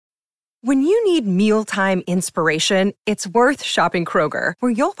When you need mealtime inspiration, it's worth shopping Kroger,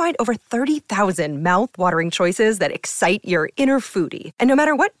 where you'll find over 30,000 mouth-watering choices that excite your inner foodie. And no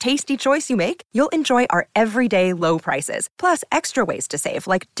matter what tasty choice you make, you'll enjoy our everyday low prices, plus extra ways to save,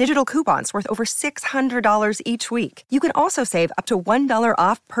 like digital coupons worth over $600 each week. You can also save up to $1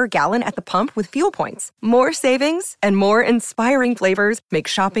 off per gallon at the pump with fuel points. More savings and more inspiring flavors make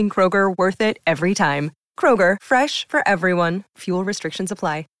shopping Kroger worth it every time. Kroger, fresh for everyone. Fuel restrictions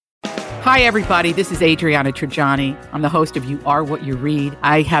apply. Hi, everybody. This is Adriana Trajani. I'm the host of You Are What You Read.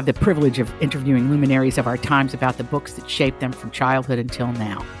 I have the privilege of interviewing luminaries of our times about the books that shaped them from childhood until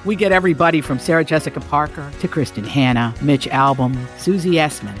now. We get everybody from Sarah Jessica Parker to Kristen Hanna, Mitch Albom, Susie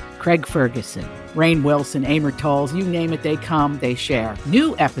Essman, Craig Ferguson, Rainn Wilson, Amor Tolls, you name it, they come, they share.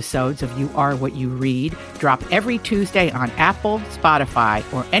 New episodes of You Are What You Read drop every Tuesday on Apple, Spotify,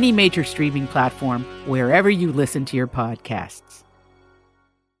 or any major streaming platform wherever you listen to your podcasts.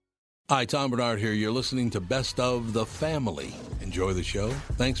 Hi, Tom Bernard here. You're listening to Best of the Family. Enjoy the show.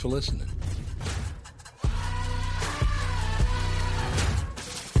 Thanks for listening.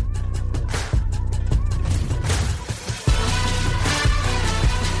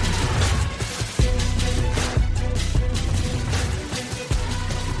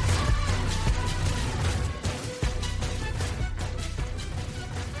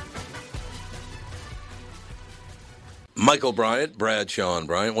 Michael Bryant, Bradshaw and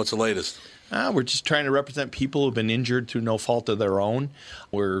Bryant, what's the latest? We're just trying to represent people who've been injured through no fault of their own.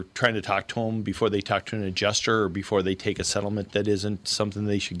 We're trying to talk to them before they talk to an adjuster or before they take a settlement that isn't something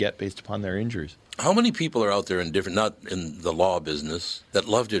they should get based upon their injuries. How many people are out there in different, not in the law business, that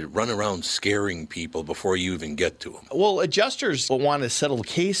love to run around scaring people before you even get to them? Well, adjusters want to settle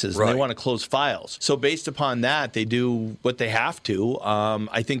cases and they want to close files. So based upon that, they do what they have to.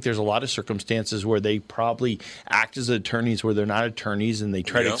 I think there's a lot of circumstances where they probably act as attorneys where they're not attorneys and they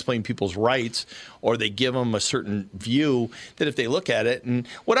try to explain people's rights, or they give them a certain view that if they look at it. And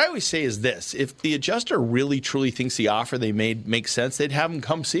what I always say is this: if the adjuster really truly thinks the offer they made makes sense, they'd have them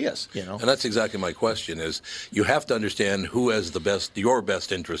come see us. And that's exactly my question is, you have to understand who has your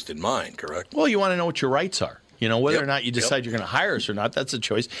best interest in mind, correct? Well, you want to know what your rights are. Whether or not you decide you're going to hire us or not, that's a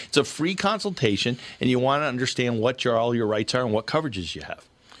choice. It's a free consultation, and you want to understand what all your rights are and what coverages you have.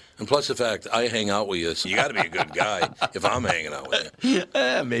 And plus the fact I hang out with you, so you got to be a good guy if I'm hanging out with you.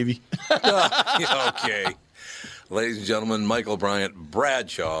 Maybe. Okay. Ladies and gentlemen, Michael Bryant,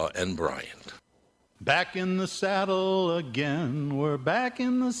 Bradshaw and Bryant. Back in the saddle again. We're back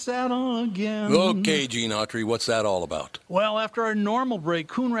in the saddle again. Okay, Gene Autry, what's that all about? Well, after our normal break,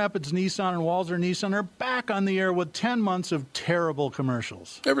 Coon Rapids Nissan and Walser Nissan are back on the air with 10 months of terrible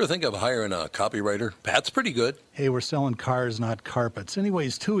commercials. Ever think of hiring a copywriter? Pat's pretty good. Hey, we're selling cars, not carpets.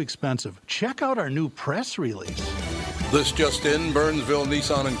 Anyways, too expensive. Check out our new press release. This just in, Burnsville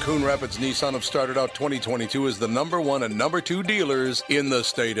Nissan and Coon Rapids Nissan have started out 2022 as the #1 and #2 dealers in the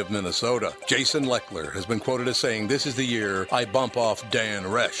state of Minnesota. Jason Leckler has been quoted as saying, "This is the year I bump off Dan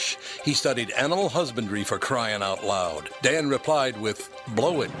Resch. He studied animal husbandry for crying out loud." Dan replied with,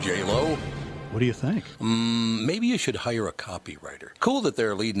 "Blow it, J-Lo." What do you think? Maybe you should hire a copywriter. Cool that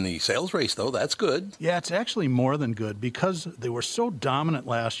they're leading the sales race, though. That's good. Yeah, it's actually more than good. Because they were so dominant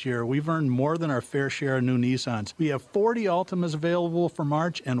last year, we've earned more than our fair share of new Nissans. We have 40 Altimas available for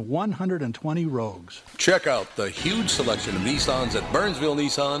March and 120 Rogues. Check out the huge selection of Nissans at Burnsville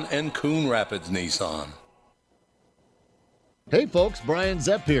Nissan and Coon Rapids Nissan. Hey folks, Brian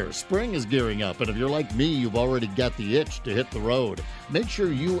Zepp here. Spring is gearing up, and if you're like me, you've already got the itch to hit the road. Make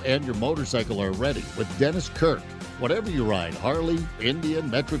sure you and your motorcycle are ready with Dennis Kirk. Whatever you ride, Harley, Indian,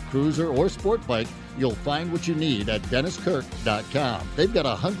 Metric Cruiser, or Sport Bike, you'll find what you need at DennisKirk.com. They've got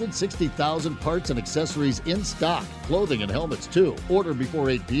 160,000 parts and accessories in stock, clothing and helmets too. Order before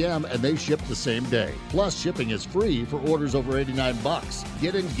 8 p.m. and they ship the same day. Plus, shipping is free for orders over $89.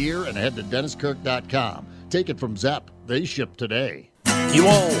 Get in gear and head to DennisKirk.com. Take it from Zepp. They ship today. You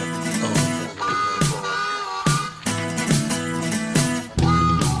all.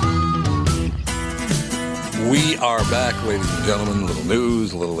 We are back, ladies and gentlemen. A little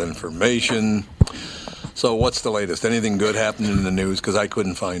news, a little information. So what's the latest? Anything good happening in the news? Because I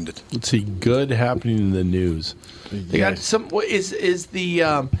couldn't find it. Let's see. Good happening in the news. They got some. Is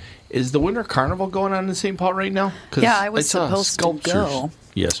the Winter Carnival going on in St. Paul right now? Yeah, I was supposed to go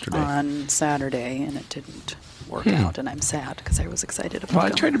yesterday on Saturday, and it didn't work out, and I'm sad because I was excited about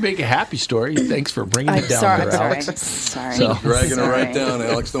it. I tried to make a happy story. Thanks for bringing it down there, Alex. Sorry. So, dragging it right down,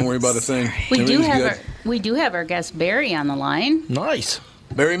 Alex. Don't worry about a thing. We do have our guest Barry on the line. Nice.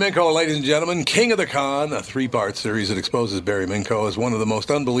 Barry Minkow, ladies and gentlemen, King of the Con, a three-part series that exposes Barry Minkow as one of the most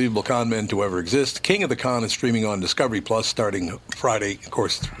unbelievable con men to ever exist. King of the Con is streaming on Discovery Plus starting Friday, of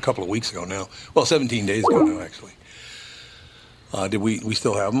course, a couple of weeks ago now. Well, 17 days ago now, actually. Did we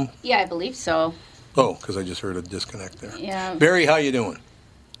still have him? Yeah, I believe so. Oh, because I just heard a disconnect there. Yeah. Barry, how you doing?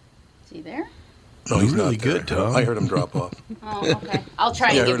 Is he there? No, he's really not there. good, Tom. I heard him drop off. Oh, okay. I'll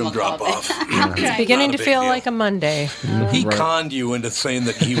try Yeah, and I give heard him him a drop call. off. Okay. Beginning Not a to big feel deal. like a Monday. He conned you into saying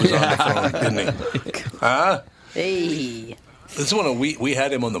that he was on the phone, didn't he? Huh? Hey. This is when we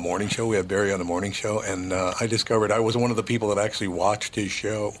had him on the morning show. We had Barry on the morning show, and I discovered I was one of the people that actually watched his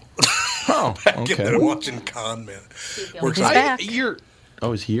show. Oh, Back in okay. there watching Con Man. Works He's out. back.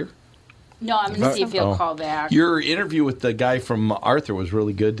 Oh, is he here? No, I'm going to see if he'll call back. Your interview with the guy from Arthur was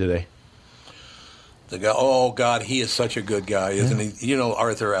really good today. The guy, oh God, he is such a good guy, isn't he? You know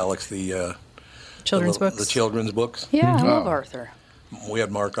Arthur, Alex, the Children's books. the children's books. Yeah, I love Arthur. We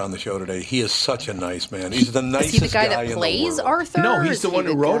had Mark on the show today. He is such a nice man. He's the Is nicest he the guy in that the plays world. Arthur? No, or he's is the he one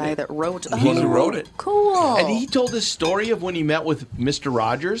who wrote guy it. That wrote. He's the one who wrote it. Cool. And he told this story of when he met with Mr.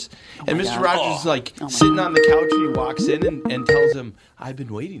 Rogers. And my Mr. God. Rogers is like Oh my sitting on the couch and he walks in and tells him, I've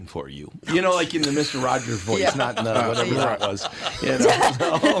been waiting for you. You know, like in the Mr. Rogers voice, Yeah. not in the whatever that was. You know?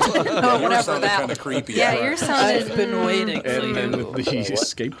 Oh, Yours whatever sounded that. kind of creepy. Yeah, yours sounded. I've been waiting for And you. he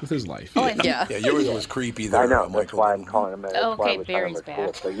escaped with his life. Oh, yeah. Yeah, yours was creepy there, I know. That's Michael. why I'm calling him. That's why I Okay, was Barry's telling him back.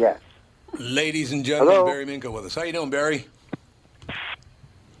 it's cool. So yes. Ladies and gentlemen, Hello? Barry Minkow with us. How you doing, Barry?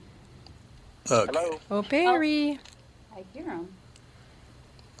 Okay. Hello. Oh, Barry. I hear him.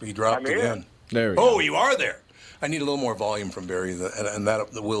 He dropped I'm here. again. There we Oh, go. you are there. I need a little more volume from Barry, and that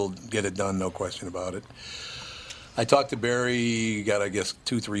will get it done, no question about it. I talked to Barry, I guess,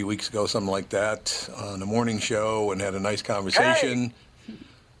 2-3 weeks ago, something like that, on the morning show, and had a nice conversation.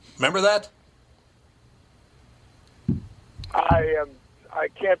 Remember that? I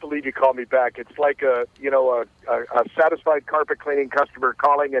can't believe you called me back. It's like a satisfied carpet cleaning customer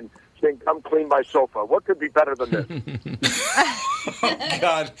calling and saying, "Come clean my sofa." What could be better than this?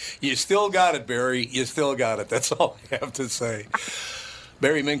 God, you still got it, Barry. You still got it. That's all I have to say.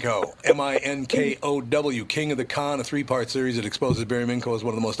 Barry Minkow, Minkow, King of the Con, a three-part series that exposes Barry Minkow as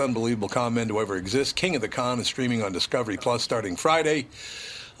one of the most unbelievable con men to ever exist. King of the Con is streaming on Discovery Plus starting Friday.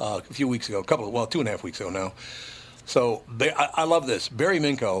 A few weeks ago, 2.5 weeks ago now. So I love this. Barry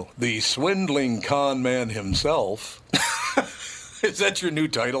Minkow, the swindling con man himself. Is that your new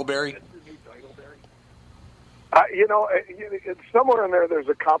title, Barry? Somewhere in there, there's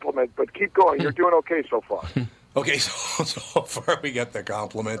a compliment, but keep going. You're doing okay so far. Okay, so far we got the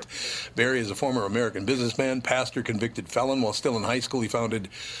compliment. Barry is a former American businessman, pastor, convicted felon. While still in high school, he founded,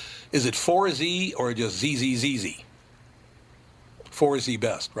 is it 4Z or just ZZZZ? 4Z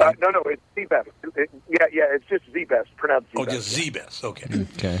Best, right? No, it's Z-Best. It's just Z-Best, pronounced Z-Best. Oh, just Z-Best, okay.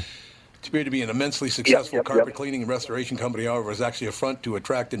 Okay. It appeared to be an immensely successful Yep. carpet cleaning and restoration company, however, was actually a front to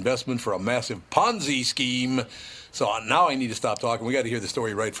attract investment for a massive Ponzi scheme. So now I need to stop talking. We got to hear the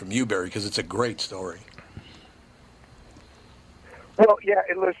story right from you, Barry, because it's a great story. Well, yeah,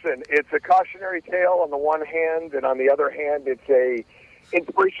 and listen, it's a cautionary tale on the one hand, and on the other hand, it's a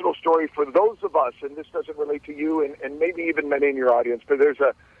inspirational story for those of us, and this doesn't relate to you and maybe even many in your audience, but there's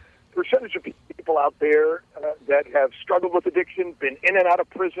a percentage of people out there that have struggled with addiction, been in and out of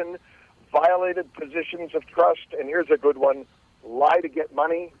prison, violated positions of trust, and here's a good one, lie to get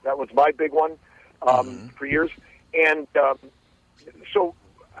money. That was my big one for years. And so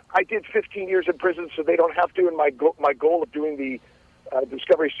I did 15 years in prison, so they don't have to, and my goal of doing the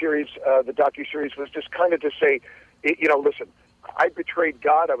Discovery series, the docu-series, was just kind of to say, listen, I betrayed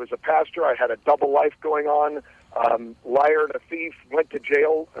God. I was a pastor. I had a double life going on. Liar and a thief, went to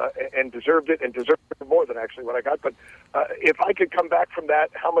jail and deserved it, and deserved more than actually what I got. But if I could come back from that,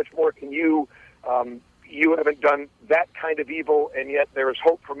 how much more can you? You haven't done that kind of evil, and yet there is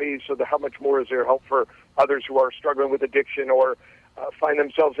hope for me. So how much more is there hope for others who are struggling with addiction or find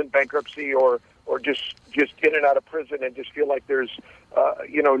themselves in bankruptcy or just in and out of prison and just feel like there's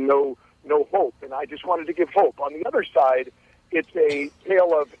no hope? And I just wanted to give hope. On the other side, it's a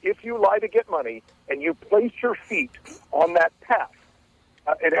tale of if you lie to get money and you place your feet on that path,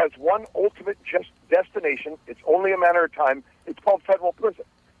 it has one ultimate just destination. It's only a matter of time. It's called federal prison.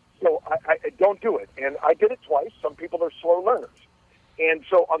 So I don't do it. And I did it twice. Some people are slow learners. And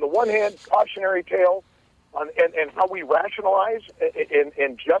so on the one hand, cautionary tale and how we rationalize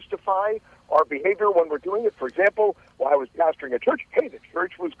and justify our behavior when we're doing it. For example, while I was pastoring a church, hey, the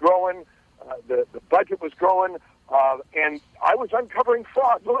church was growing, the budget was growing, and I was uncovering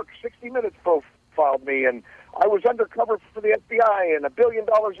fraud. Look, 60 Minutes profiled me, and I was undercover for the FBI and $1 billion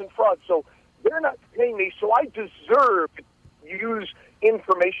in fraud. So they're not paying me, so I deserve use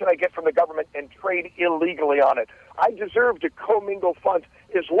information I get from the government and trade illegally on it. I deserve to commingle funds.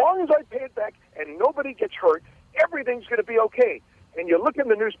 As long as I pay it back and nobody gets hurt, everything's going to be okay. And you look in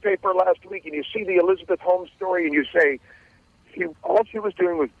the newspaper last week and you see the Elizabeth Holmes story and you say, all she was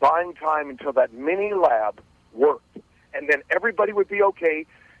doing was buying time until that mini lab worked. And then everybody would be okay.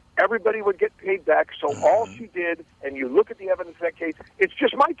 Everybody would get paid back. So all she did, and you look at the evidence in that case, it's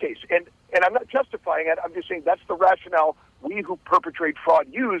just my case. And I'm not justifying it. I'm just saying that's the rationale we who perpetrate fraud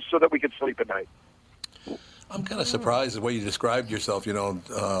use so that we can sleep at night. I'm kind of surprised the way you described yourself,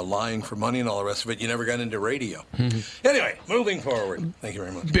 lying for money and all the rest of it. You never got into radio. Mm-hmm. Anyway, moving forward. Thank you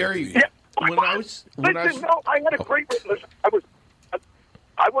very much. Barry, I had a great listen.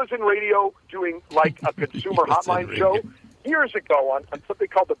 I was in radio doing like a consumer hotline show years ago on something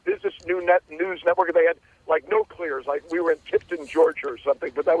called the Business News Network. They had like no clears, like we were in Tipton, Georgia or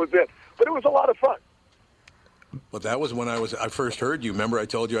something, but that was it. But it was a lot of fun. But that was when I first heard you. Remember, I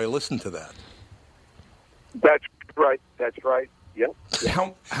told you I listened to that. That's right. Yep.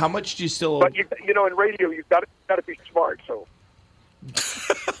 How much do you still owe? But in radio, you've got to be smart. So.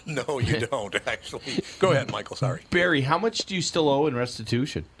 No, you don't, actually. Go ahead, Michael. Sorry. Barry, how much do you still owe in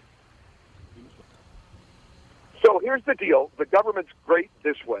restitution? So here's the deal. The government's great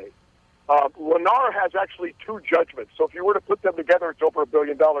this way. Lennar has actually two judgments. So if you were to put them together, it's over $1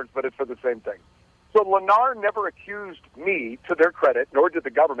 billion, but it's for the same thing. So Lennar never accused me, to their credit, nor did the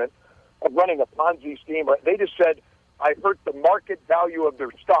government, of running a Ponzi scheme. They just said, I hurt the market value of their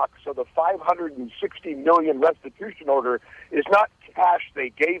stock. So the $560 million restitution order is not cash they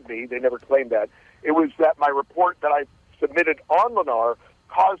gave me. They never claimed that. It was that my report that I submitted on Lennar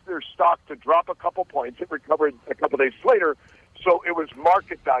caused their stock to drop a couple points. It recovered a couple days later. So it was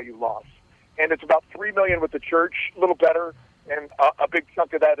market value loss. And it's about $3 million with the church, a little better, and a big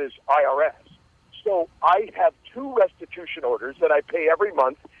chunk of that is IRS. So I have two restitution orders that I pay every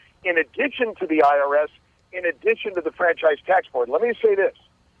month in addition to the IRS, in addition to the Franchise Tax Board. Let me say this.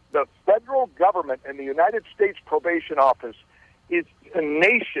 The federal government and the United States Probation Office is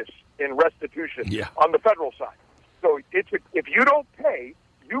tenacious in restitution on the federal side. So if you don't pay,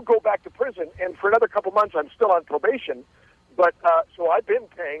 you go back to prison, and for another couple months I'm still on probation. But so I've been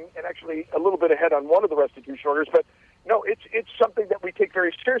paying, and actually a little bit ahead on one of the restitution orders. But no, it's something that we take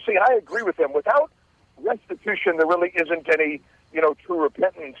very seriously, and I agree with them. Without restitution, there really isn't any, true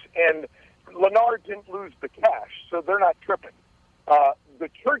repentance. And Lennar didn't lose the cash, so they're not tripping. The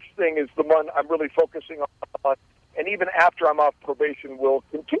church thing is the one I'm really focusing on, and even after I'm off probation, we'll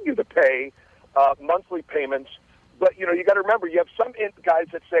continue to pay monthly payments. But, you got to remember, you have some guys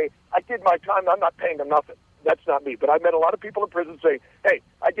that say, I did my time, I'm not paying them nothing. That's not me. But I met a lot of people in prison say, hey,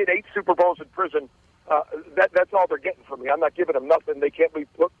 I did 8 Super Bowls in prison. That's all they're getting from me. I'm not giving them nothing. They can't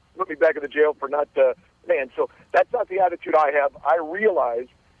put me back in the jail for not paying. So that's not the attitude I have. I realize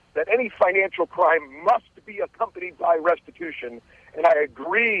that any financial crime must be accompanied by restitution, and I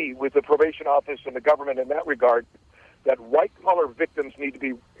agree with the probation office and the government in that regard that white-collar victims need to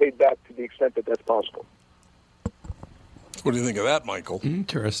be paid back to the extent that that's possible. What do you think of that, Michael?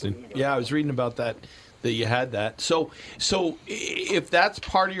 Interesting. Yeah, I was reading about that you had that. So if that's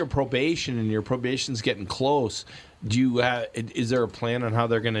part of your probation and your probation's getting close, is there a plan on how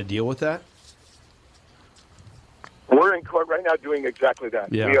they're going to deal with that? We're in court right now doing exactly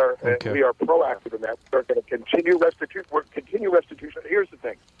that. Yeah. We are proactive in that. We're going to continue restitution. Here's the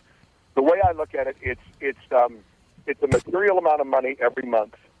thing: the way I look at it, it's a material amount of money every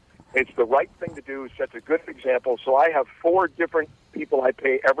month. It's the right thing to do. Sets a good example. So I have 4 different people I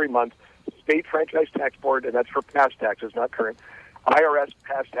pay every month: State Franchise Tax Board, and that's for past taxes, not current. IRS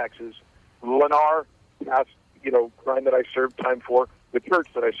past taxes. Lennar past crime that I served time for. The church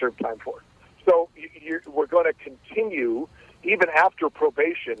that I served time for. So we're going to continue, even after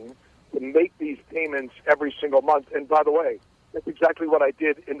probation, to make these payments every single month. And by the way, that's exactly what I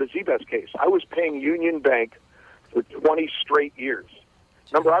did in the Zbest case. I was paying Union Bank for 20 straight years.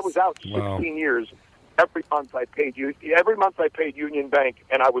 Remember, I was out 16 years. Every month I paid Union Bank,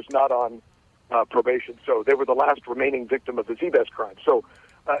 and I was not on probation. So they were the last remaining victim of the Zbest crime. So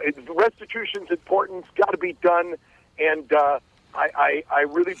restitution's important. It's got to be done, and I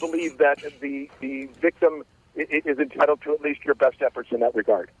really believe that the victim is entitled to at least your best efforts in that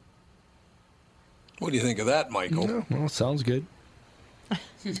regard. What do you think of that, Michael? Yeah, well, sounds good.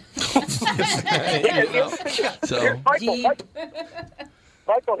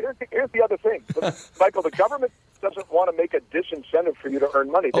 Michael, here's the other thing. Michael, the government doesn't want to make a disincentive for you to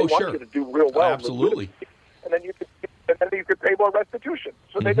earn money. They want you to do real well. Absolutely. And then you could pay more restitution.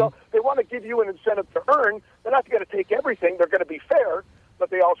 So they want to give you an incentive to earn. They're not going to take everything. They're going to be fair,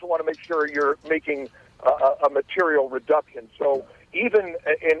 but they also want to make sure you're making a material reduction. So even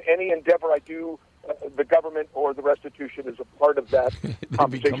in any endeavor I do, the government or the restitution is a part of that.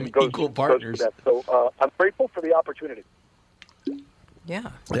 Become equal partners. Goes to that. So I'm grateful for the opportunity.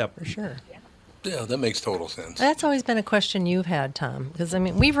 Yeah, Yep. for sure. Yeah, that makes total sense. That's always been a question you've had, Tom, because, I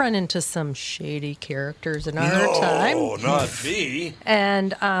mean, we've run into some shady characters in our time. No, not me.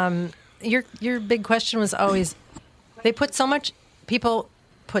 And your big question was always, people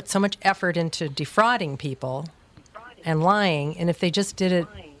put so much effort into defrauding people and lying, and if they just did it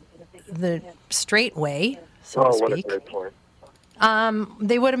the straight way, so to What a speak, great point.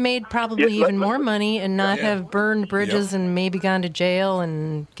 they would have made probably even more money and not Yeah. have burned bridges and maybe gone to jail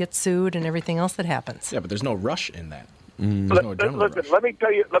and get sued and everything else that happens. Yeah, but there's no rush in that. Listen, There's no adrenaline rush. let me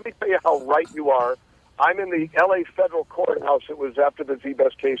tell you how right you are. I'm in the L.A. federal courthouse. It was after the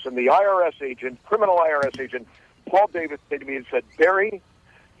Z-Best case, and the IRS agent, criminal IRS agent, Paul Davis, said to me and said, "Barry,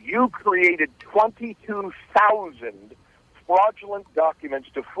 you created 22,000 fraudulent documents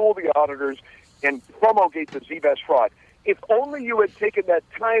to fool the auditors and promulgate the Z-Best fraud. If only you had taken that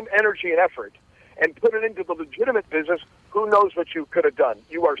time, energy, and effort and put it into the legitimate business, who knows what you could have done."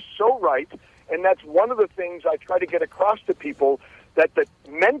 You are so right, and that's one of the things I try to get across to people, that the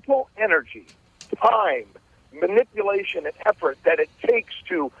mental energy, time, manipulation, and effort that it takes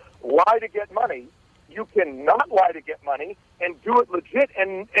to lie to get money, you cannot lie to get money and do it legit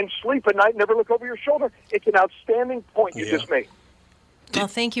and sleep at night and never look over your shoulder. It's an outstanding point you just made. Well,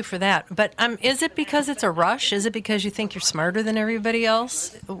 thank you for that. But is it because it's a rush? Is it because you think you're smarter than everybody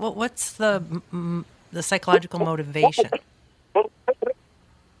else? What's the psychological motivation?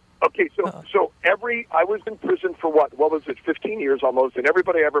 Okay, so I was in prison for what was it, 15 years almost, and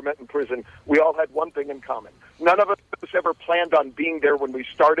everybody I ever met in prison, we all had one thing in common. None of us ever planned on being there when we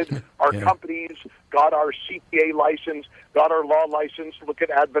started. Our companies got our CPA license, got our law license, look at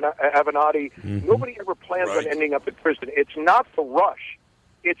Avenatti. Nobody ever plans on ending up in prison. It's not the rush.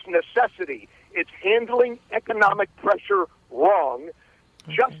 It's necessity. It's handling economic pressure wrong,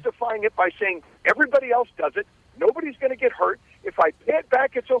 justifying it by saying everybody else does it, nobody's going to get hurt. If I pay it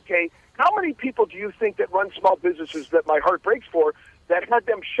back, it's okay. How many people do you think that run small businesses that my heart breaks for, that had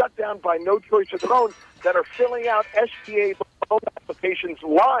them shut down by no choice of their own, that are filling out SBA loan applications,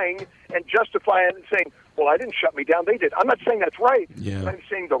 lying and justifying it and saying, well, I didn't shut me down, they did. I'm not saying that's right. Yeah. I'm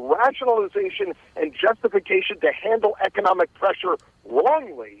saying the rationalization and justification to handle economic pressure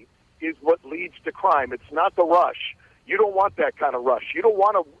wrongly is what leads to crime. It's not the rush. You don't want that kind of rush. You don't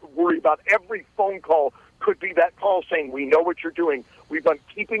want to worry about every phone call could be that call saying, we know what you're doing. We've been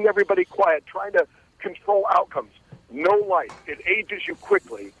keeping everybody quiet, trying to control outcomes. No life. It ages you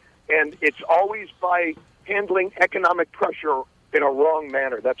quickly, and it's always by handling economic pressure in a wrong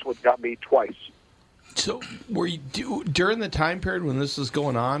manner. That's what got me twice. So, were you during the time period when this was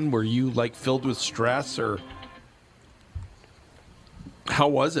going on? Were you like filled with stress, or how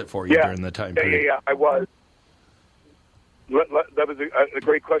was it for you during the time period? Yeah, I was. That was a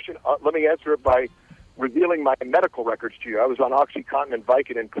great question. Let me answer it by revealing my medical records to you. I was on OxyContin and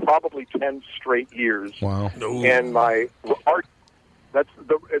Vicodin probably 10 straight years. Wow. And my that's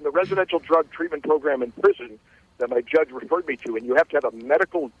in the residential drug treatment program in prison that my judge referred me to, and you have to have a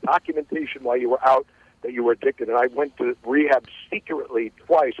medical documentation while you were out that you were addicted. And I went to rehab secretly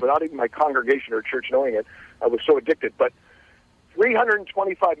twice without even my congregation or church knowing it. I was so addicted. But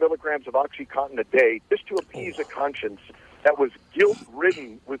 325 milligrams of OxyContin a day just to appease a conscience that was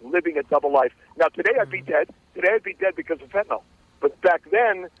guilt-ridden with living a double life. Now, today I'd be dead. Today I'd be dead because of fentanyl. But back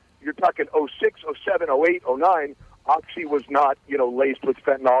then, you're talking 06, 07, 08, 09, Oxy was not, laced with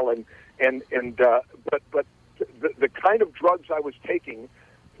fentanyl. But the kind of drugs I was taking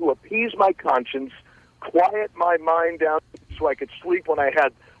to appease my conscience, quiet my mind down so I could sleep when I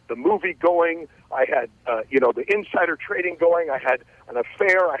had the movie going, I had, the insider trading going, I had an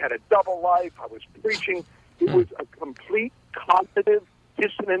affair, I had a double life, I was preaching. It was a complete cognitive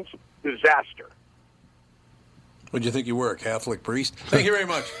dissonance disaster. What did you think you were, a Catholic priest? Thank you very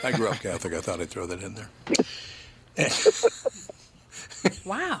much. I grew up Catholic. I thought I'd throw that in there.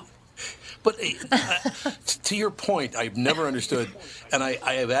 Wow. But to your point, I've never understood, and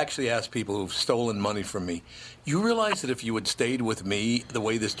I have actually asked people who've stolen money from me, you realize that if you had stayed with me the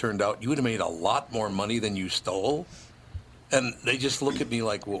way this turned out, you would have made a lot more money than you stole? And they just look at me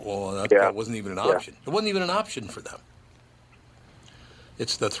like, well, that wasn't even an option. It wasn't even an option for them.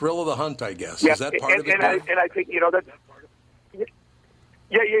 It's the thrill of the hunt, I guess. Yeah, Is that part of it? And I think, that's...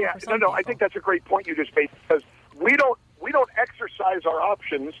 Yeah. No, I think that's a great point you just made, because we don't exercise our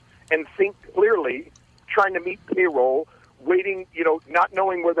options and think clearly, trying to meet payroll, waiting, not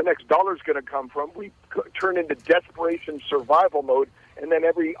knowing where the next dollar is going to come from. We turn into desperation survival mode and then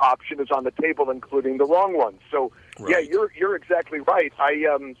every option is on the table, including the wrong ones. So, yeah, you're exactly right.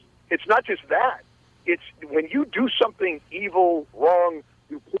 It's not just that. It's when you do something evil, wrong,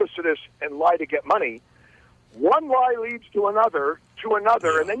 duplicitous, and lie to get money, one lie leads to another,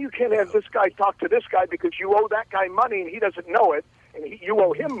 and then you can't have this guy talk to this guy because you owe that guy money and he doesn't know it, and you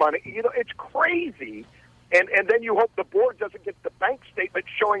owe him money. You know, it's crazy. And then you hope the board doesn't get the bank statement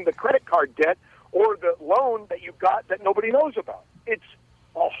showing the credit card debt or the loan that you got that nobody knows about. It's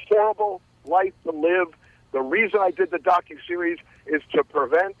a horrible life to live. The reason I did the docuseries is to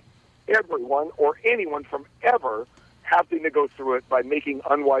prevent everyone or anyone from ever having to go through it by making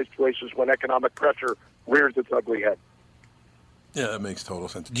unwise choices when economic pressure rears its ugly head. Yeah, that makes total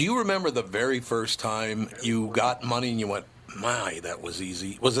sense. Do you remember the very first time you got money and you went, my, that was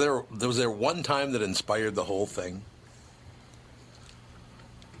easy? Was there one time that inspired the whole thing?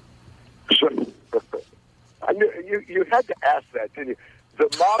 I knew you had to ask that, didn't you? The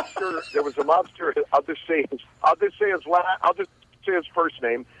mobster, there was a mobster. I'll just say his first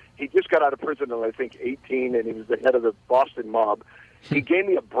name. He just got out of prison at, I think, 18, and he was the head of the Boston mob. He gave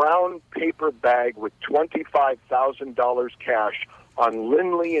me a brown paper bag with $25,000 cash on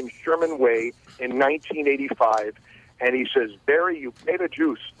Lindley and Sherman Way in 1985, and he says, Barry, you pay the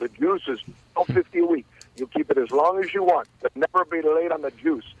juice. The juice is $12.50 a week. You keep it as long as you want, but never be late on the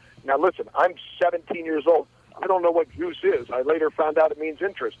juice. Now, listen, I'm 17 years old. I don't know what juice is. I later found out it means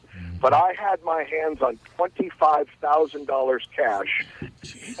interest. But I had my hands on $25,000 cash,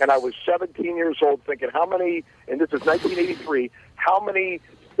 and I was 17 years old thinking, how many, and this is 1983, how many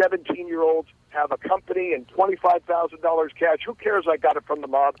 17-year-olds have a company and $25,000 cash? Who cares I got it from the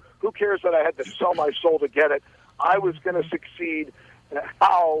mob? Who cares that I had to sell my soul to get it? I was going to succeed.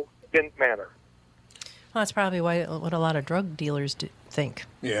 How didn't matter. Well, that's probably what a lot of drug dealers think.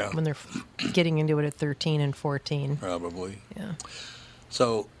 Yeah. When they're getting into it at 13 and 14. Probably. Yeah.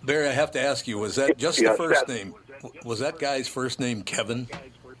 So, Barry, I have to ask you, was that just the first name? Was that guy's first name Kevin?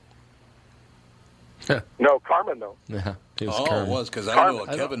 No, Carmen, though. Yeah. It was, because I know a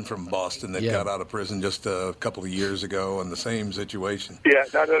Kevin from Boston that got out of prison just a couple of years ago in the same situation. Yeah,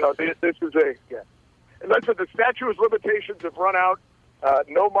 no. This is And listen, the statute of limitations have run out.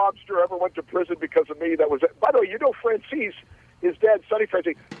 No mobster ever went to prison because of me. That was it. By the way, you know Francis, his dad, Sonny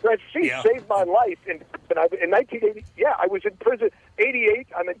Francis. Francis saved my life in 1980. Yeah, I was in prison. 88,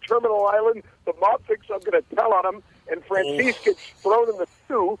 I'm in Terminal Island. The mob thinks I'm going to tell on him, and Francis gets thrown in the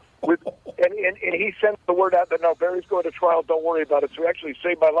stew and he sends the word out that, no, Barry's going to trial, don't worry about it. So he actually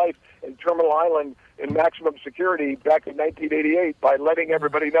saved my life in Terminal Island in maximum security back in 1988 by letting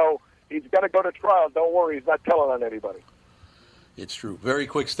everybody know he's going to go to trial. Don't worry, he's not telling on anybody. It's true. Very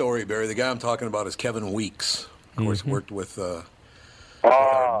quick story, Barry. The guy I'm talking about is Kevin Weeks. Of course, worked with our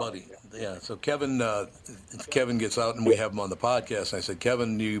buddy. Yeah, so Kevin gets out, and we have him on the podcast. And I said,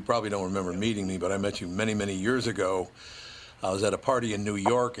 Kevin, you probably don't remember meeting me, but I met you many, many years ago. I was at a party in New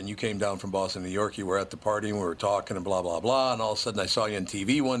York, and you came down from Boston, New York. You were at the party, and we were talking and blah, blah, blah. And all of a sudden, I saw you on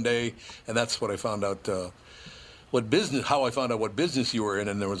TV one day, and that's what I found out how I found out what business you were in,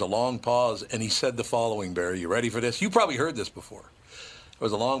 and there was a long pause, and he said the following, Barry. You ready for this? You probably heard this before. There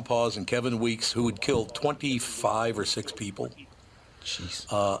was a long pause, and Kevin Weeks, who had killed 25 or 6 people,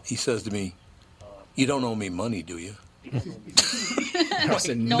 he says to me, you don't owe me money, do you? I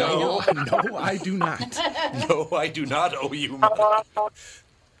said, no, I do not. No, I do not owe you money.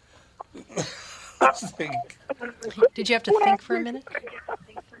 Did you have to think for a minute?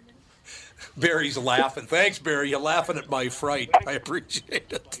 Barry's laughing. Thanks, Barry. You're laughing at my fright. I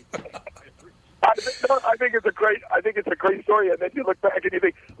appreciate it. I think it's a great story. And then you look back and you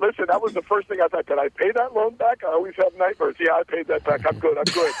think, listen, that was the first thing I thought. Did I pay that loan back? I always have nightmares. Yeah, I paid that back. I'm good.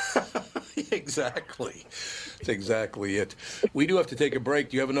 Exactly. That's exactly it. We do have to take a break.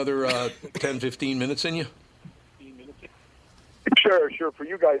 Do you have another 10, 15 minutes in you? Sure. For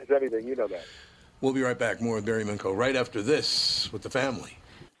you guys, anything. You know that. We'll be right back. More with Barry Minko right after this with the family.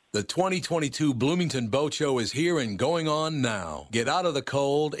 The 2022 Bloomington Boat Show is here and going on now. Get out of the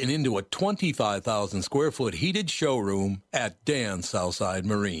cold and into a 25,000 square foot heated showroom at Dan Southside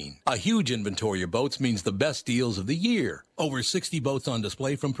Marine. A huge inventory of boats means the best deals of the year. Over 60 boats on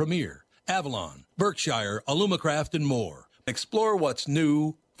display from Premier, Avalon, Berkshire, Alumacraft, and more. Explore what's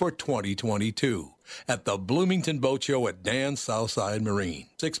new for 2022 at the Bloomington Boat Show at Dan Southside Marine.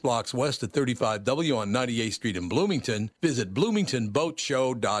 6 blocks west at 35W on 98th Street in Bloomington. Visit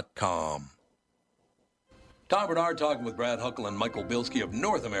bloomingtonboatshow.com. Tom Bernard talking with Brad Huckle and Michael Bilski of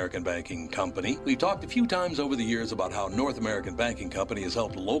North American Banking Company. We've talked a few times over the years about how North American Banking Company has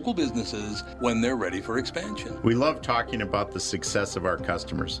helped local businesses when they're ready for expansion. We love talking about the success of our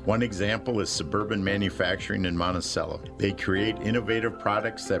customers. One example is Suburban Manufacturing in Monticello. They create innovative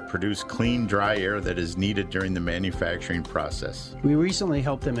products that produce clean, dry air that is needed during the manufacturing process. We recently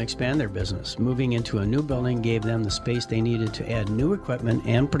helped them expand their business. Moving into a new building gave them the space they needed to add new equipment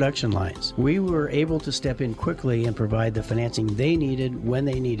and production lines. We were able to step in quickly and provide the financing they needed when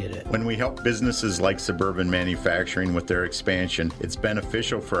they needed it. When we help businesses like Suburban Manufacturing with their expansion, it's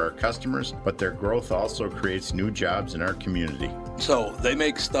beneficial for our customers, but their growth also creates new jobs in our community. So they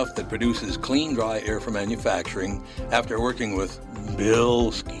make stuff that produces clean, dry air for manufacturing after working with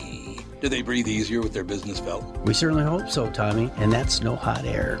Bilski. Do they breathe easier with their business felt? We certainly hope so, Tommy, and that's no hot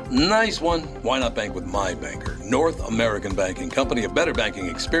air. Nice one. Why not bank with my banker? North American Banking Company, a better banking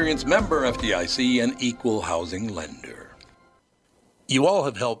experience, member FDIC, and equal housing lender. You all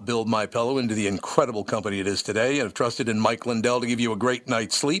have helped build MyPillow into the incredible company it is today and have trusted in Mike Lindell to give you a great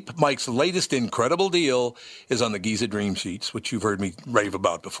night's sleep. Mike's latest incredible deal is on the Giza Dream Sheets, which you've heard me rave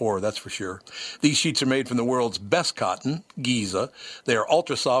about before, that's for sure. These sheets are made from the world's best cotton, Giza. They are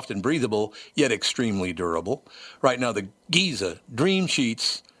ultra soft and breathable, yet extremely durable. Right now, the Giza Dream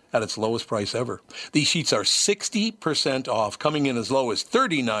Sheets at its lowest price ever. These sheets are 60% off, coming in as low as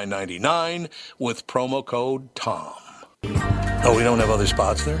 $39.99 with promo code TOM. Oh, we don't have other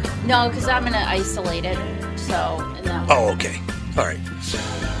spots there? No, because I'm going to isolate it. So, and that Oh, okay. All right.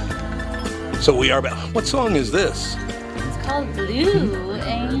 So we are back. What song is this? It's called Blue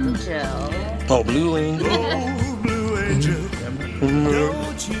Angel. Oh, Blue Angel. Oh, Blue Angel.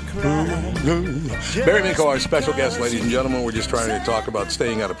 Don't you cry. Barry Minko, our special guest, ladies and gentlemen. We're just trying to talk about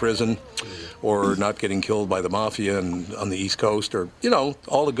staying out of prison or not getting killed by the mafia and on the East Coast, or, you know,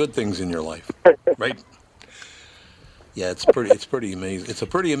 all the good things in your life, right? Yeah, it's pretty amazing. It's a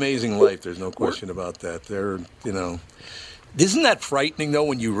pretty amazing life. There's no question about that. Isn't that frightening, though,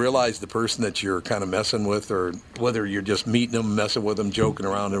 when you realize the person that you're kind of messing with, or whether you're just meeting them, messing with them, joking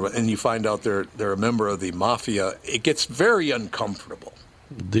around, and you find out they're a member of the mafia? It gets very uncomfortable.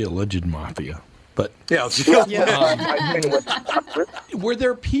 The alleged mafia. But yeah. Were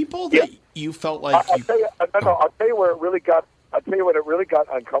there people that you felt like? I'll tell you where it really got. I'll tell you when it really got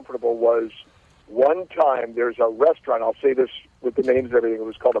uncomfortable was one time. There's a restaurant. I'll say this with the names and everything. It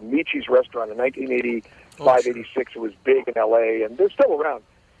was called Amici's Restaurant in 1985, 86. It was big in L.A. and they're still around.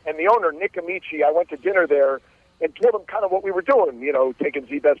 And the owner, Nick Amici, I went to dinner there and told him kind of what we were doing. You know, taking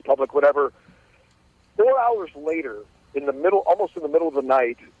Z-Best public, whatever. 4 hours later, almost in the middle of the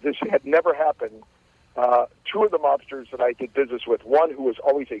night, this had never happened. Two of the mobsters that I did business with, one who was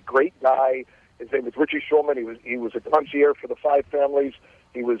always a great guy, his name was Richie Schulman. He was a concierge for the Five Families.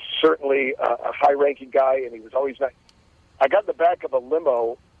 He was certainly a high-ranking guy, and he was always nice. I got in the back of a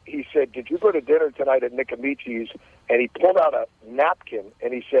limo. He said, "Did you go to dinner tonight at Nick Amici's?" And he pulled out a napkin,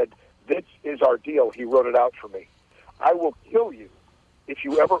 and he said, "This is our deal." He wrote it out for me. "I will kill you if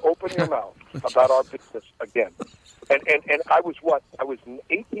you ever open your mouth about our business again." And I was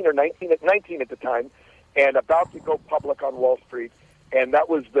 18 or 19 at the time, and about to go public on Wall Street. And that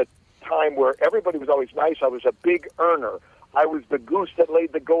was the time where everybody was always nice. I was a big earner. I was the goose that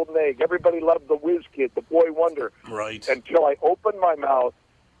laid the golden egg. Everybody loved the whiz kid, the boy wonder. Right. Until I opened my mouth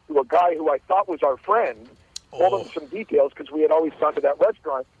to a guy who I thought was our friend, told him some details because we had always gone to that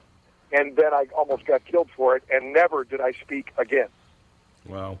restaurant, and then I almost got killed for it, and never did I speak again.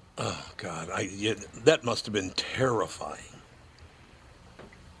 Wow. Oh, God. That must have been terrifying.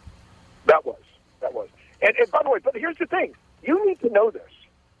 That was. And by the way, but here's the thing. You need to know this.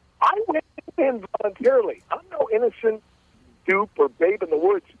 I went in voluntarily. I'm no innocent dupe or babe in the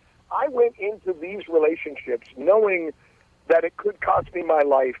woods. I went into these relationships knowing that it could cost me my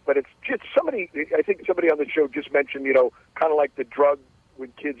life, but it's just I think somebody on the show just mentioned, kind of like the drug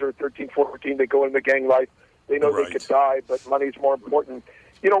when kids are 13, 14, they go into the gang life. They know they could die, but money's more important.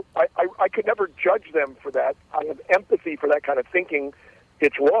 I could never judge them for that. I have empathy for that kind of thinking.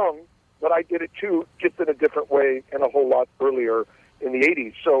 It's wrong, but I did it too, just in a different way and a whole lot earlier in the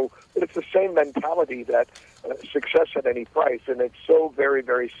 80s. So it's the same mentality that success at any price, and it's so very,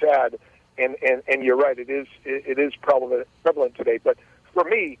 very sad. And you're right, it is prevalent today. But for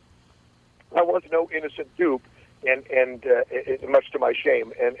me, I was no innocent dupe, and much to my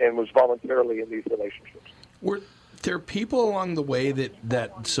shame, and was voluntarily in these relationships. Were there people along the way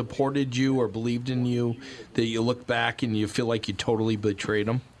that supported you or believed in you that you look back and you feel like you totally betrayed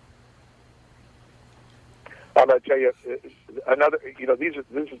them? I'm going to tell you another.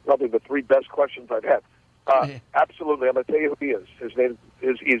 This is probably the three best questions I've had. Absolutely, I'm going to tell you who he is. His name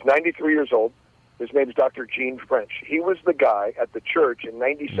is. He's 93 years old. His name is Dr. Gene French. He was the guy at the church in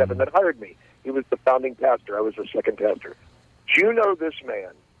 97 that hired me. He was the founding pastor. I was the second pastor. Do you know this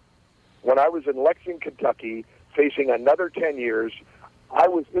man? When I was in Lexington, Kentucky, facing another 10 years, I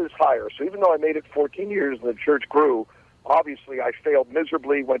was his hire. So even though I made it 14 years and the church grew, obviously I failed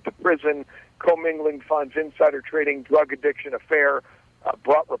miserably, went to prison, commingling funds, insider trading, drug addiction, affair,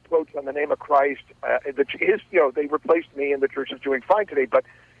 brought reproach on the name of Christ. They replaced me, and the church is doing fine today. But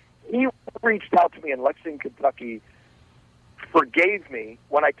he reached out to me in Lexington, Kentucky, forgave me.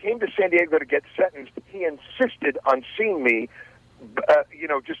 When I came to San Diego to get sentenced, he insisted on seeing me,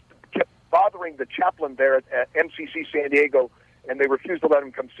 just kept bothering the chaplain there at MCC San Diego, and they refused to let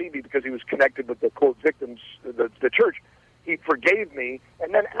him come see me because he was connected with the, quote, victims, the church. He forgave me,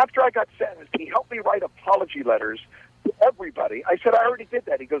 and then after I got sentenced, he helped me write apology letters to everybody. I said, I already did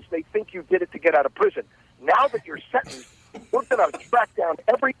that. He goes, they think you did it to get out of prison. Now that you're sentenced, we're going to track down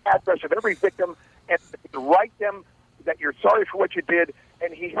every address of every victim and write them that you're sorry for what you did.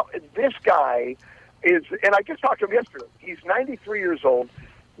 And this guy is, and I just talked to him yesterday. He's 93 years old.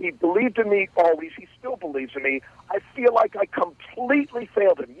 He believed in me always. He still believes in me. I feel like I completely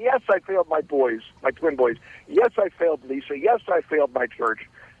failed him. Yes, I failed my boys, my twin boys. Yes, I failed Lisa. Yes, I failed my church.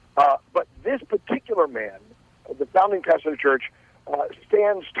 But this particular man, the founding pastor of the church,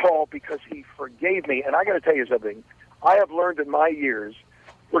 stands tall because he forgave me. And I got to tell you something. I have learned in my years,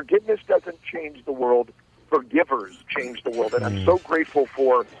 forgiveness doesn't change the world. Forgivers change the world. And I'm so grateful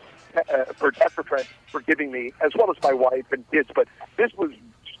for Pastor Trent forgiving me, as well as my wife and kids. But this was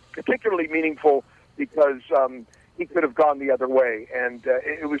particularly meaningful because he could have gone the other way. And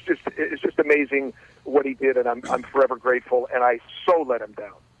it's just amazing what he did, and I'm forever grateful. And I so let him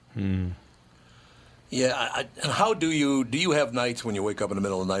down. Yeah, and how do you have nights when you wake up in the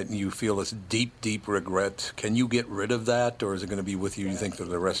middle of the night and you feel this deep, deep regret? Can you get rid of that, or is it going to be with you think, for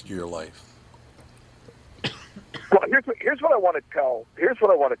the rest of your life? Well, here's what I want to tell. Here's what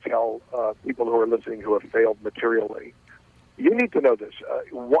I want to tell people who are listening who have failed materially. You need to know this.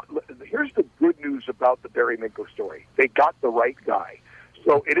 Here's the good news about the Barry Minko story. They got the right guy.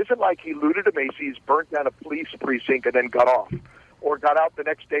 So it isn't like he looted a Macy's, burnt down a police precinct, and then got off, or got out the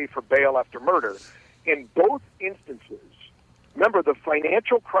next day for bail after murder. In both instances, remember the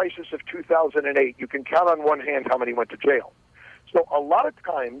financial crisis of 2008, you can count on one hand how many went to jail. So a lot of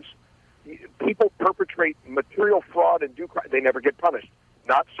times, people perpetrate material fraud and do crime. They never get punished.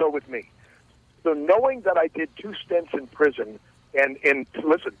 Not so with me. So knowing that I did 2 stints in prison, and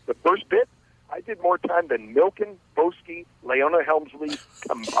listen, the first bit, I did more time than Milken, Boesky, Leona Helmsley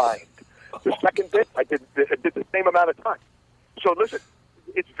combined. The second bit, I did the same amount of time. So listen,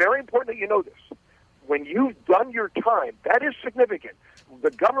 it's very important that you know this. When you've done your time, that is significant.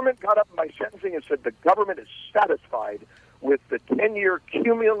 The government got up in my sentencing and said the government is satisfied with the 10-year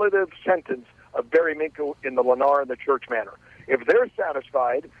cumulative sentence of Barry Minko in the Lennar and the Church Manor. If they're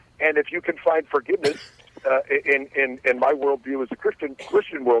satisfied, and if you can find forgiveness in my worldview as a Christian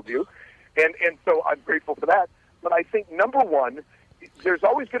worldview, and so I'm grateful for that. But I think, number one, there's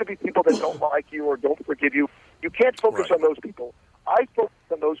always going to be people that don't like you or don't forgive you. You can't focus on those people. I focus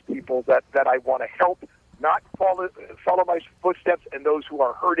on those people that I want to help, not follow my footsteps, and those who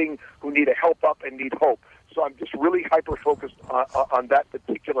are hurting, who need a help up and need hope. So I'm just really hyper-focused on that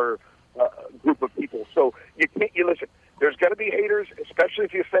particular group of people. So you listen, there's going to be haters, especially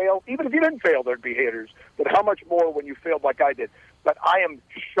if you fail. Even if you didn't fail, there'd be haters. But how much more when you failed like I did? But I am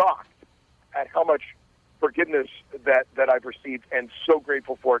shocked at how much forgiveness that I've received, and so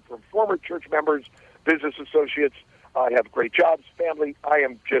grateful for it from former church members, business associates. I have great jobs, family. I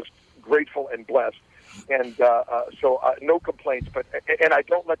am just grateful and blessed. And so no complaints. And I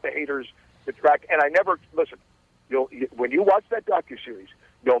don't let the haters detract. And I never, listen, when you watch that docuseries,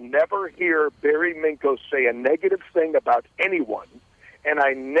 you'll never hear Barry Minko say a negative thing about anyone. And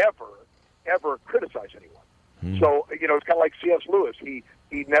I never, ever criticize anyone. So, it's kind of like C.S. Lewis. He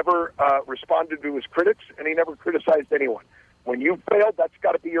never responded to his critics, and he never criticized anyone. When you failed, that's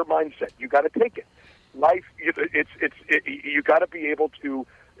got to be your mindset. You got to take it. Life, you got to be able to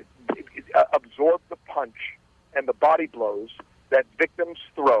absorb the punch and the body blows that victims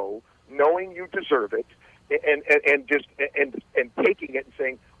throw, knowing you deserve it, and taking it and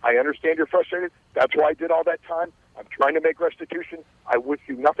saying, I understand you're frustrated. That's why I did all that time. I'm trying to make restitution. I wish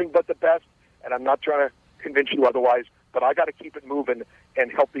you nothing but the best, and I'm not trying to convince you otherwise, but I got to keep it moving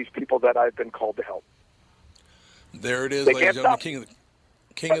and help these people that I've been called to help. There it is, ladies and gentlemen.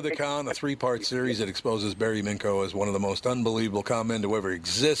 King of the Con, a 3-part series that exposes Barry Minko as one of the most unbelievable con men to ever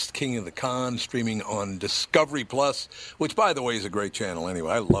exist. King of the Con, streaming on Discovery Plus, which, by the way, is a great channel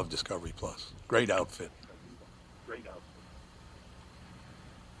anyway. I love Discovery Plus. Great outfit.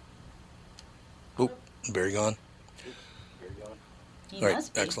 Barry gone? He All right,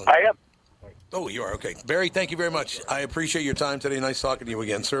 must be. excellent. I am. Oh, you are. Okay. Barry, thank you very much. I appreciate your time today. Nice talking to you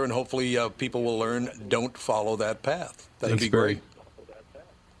again, sir. And hopefully people will learn, don't follow that path. That'd Thanks, be great.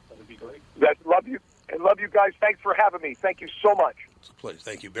 Love you. And love you guys. Thanks for having me. Thank you so much. It's a pleasure.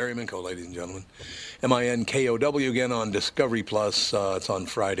 Thank you. Barry Minko, ladies and gentlemen. MINKOW again on Discovery Plus. It's on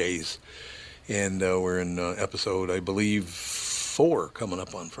Fridays. And we're in episode, I believe, 4 coming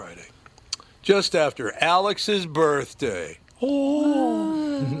up on Friday. Just after Alex's birthday.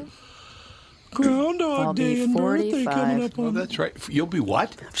 Oh. Groundhog I'll Day be and birthday 45. coming up Oh, on. that's right. You'll be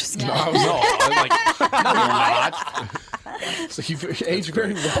what? I'm just No, kidding. no. I'm like, no, you're not. So you've aged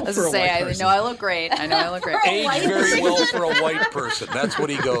very well I was for a gonna say, white I person. know I look great. I know I look great. Age very well for a white person. That's what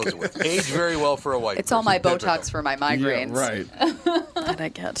he goes with. Age very well for a white person. It's all my Dead Botox for my migraines. Yeah, right. That I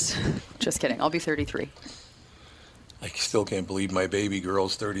get. Just kidding. I'll be 33. I still can't believe my baby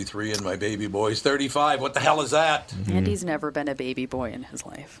girl's 33 and my baby boy's 35. What the hell is that? Andy's never been a baby boy in his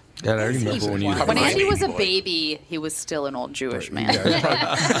life. And I remember when you When Andy was a boy. baby, he was still an old Jewish man.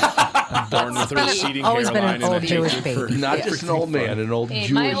 born with a receding Always been an hairline and old a Jewish hatred for- baby. Not just an old man, an old Hey,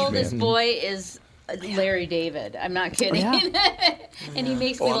 Jewish my oldest man. boy is Larry David. I'm not kidding. And he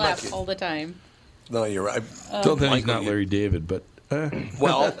makes Oh, me I'm not laugh kidding. all the time. No, you're right. Don't think he's Michael, not you- Larry David, but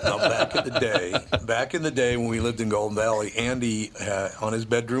Well, no, back in the day when we lived in Golden Valley, Andy on his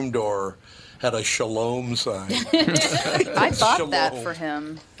bedroom door had a shalom sign. I bought that Shalom. for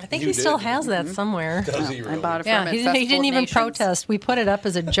him. I think You he still did? has that somewhere. Does he I really? bought it for Yeah, him at he Festival didn't of even Nations. protest. We put it up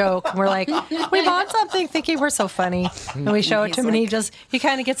as a joke. And we're like, we bought something thinking we're so funny. And we show it He's to him, and like- he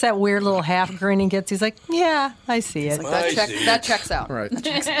kind of gets that weird little half grin he gets. He's like, yeah, I see it. That, I check, see. that checks out. right.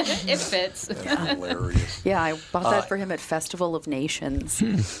 It fits. That's hilarious. Yeah, I bought that for him at Festival of Nations.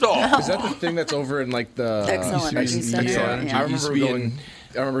 Oh, Is that the thing that's over in like the Excellent Energy Center, Yeah. yeah.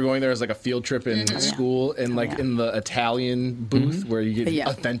 I remember going there as like a field trip in school, and like in the Italian booth where you get Yeah.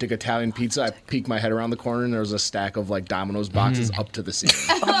 authentic Italian pizza. I peeked my head around the corner, and there was a stack of like Domino's boxes up to the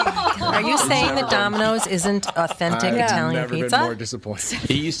ceiling. Are you saying that Domino's isn't authentic I've Italian never pizza? been more disappointed.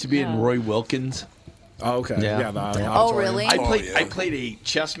 He used to be in Roy Wilkins. Oh, okay. Yeah. The Oh, auditorium. really? I played a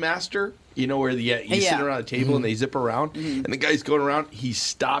chess master. You know where you sit Yeah. around a table and they zip around, and the guy's going around. He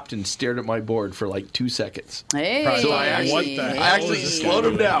stopped and stared at my board for like 2 seconds. Hey. So I actually, What the I hell actually is this slowed guy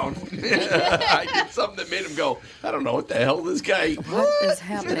him down. I did something that made him go, I don't know what the hell this guy. What is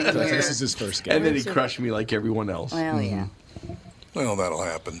happening here? This is his first game. And then he crushed me like everyone else. Well, yeah. well, that'll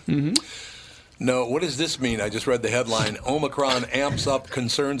happen. No, what does this mean? I just read the headline. Omicron amps up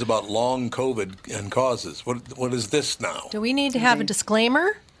concerns about long COVID and causes. What is this now? Do we need to have a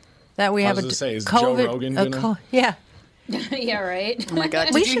disclaimer that we I have was a gonna say, is COVID? Joe Rogan gonna- Yeah. Yeah, right. Oh my God!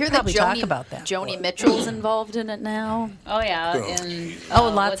 Did We you should hear that probably talk Joni, about that. Joni Mitchell's involved in it now? Oh yeah. Oh. And Oh,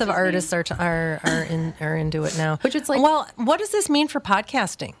 what's lots of his artists name? are into it now. Which it's like- well, what does this mean for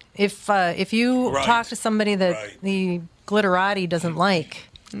podcasting? If you Right. talk to somebody that Right. the glitterati doesn't like,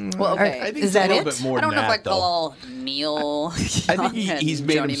 Well, okay. I think Is it's that a little it? bit more I don't than know if I that, though. call Neil. I think he's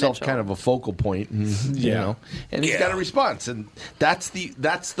made himself kind of a focal point, and, you know, and he's got a response, and that's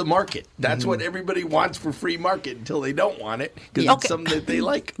the market. That's what everybody wants for free market until they don't want it because Yeah. it's something that they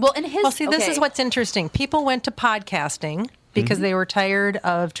like. Well, and his. well, see, this okay. is what's interesting. People went to podcasting because they were tired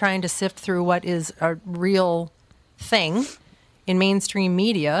of trying to sift through what is a real thing in mainstream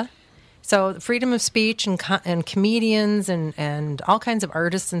media. So freedom of speech and comedians and all kinds of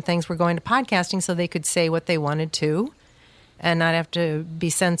artists and things were going to podcasting so they could say what they wanted to and not have to be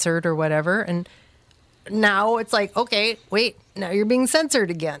censored or whatever. And now it's like, okay, wait, now you're being censored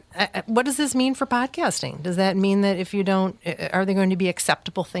again. What does this mean for podcasting? Does that mean that if you don't, are there going to be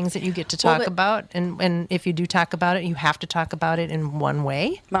acceptable things that you get to talk about? And if you do talk about it, you have to talk about it in one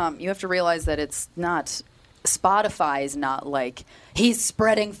way? Mom, you have to realize that it's not. Spotify is not like he's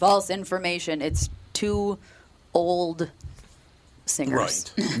spreading false information. It's two old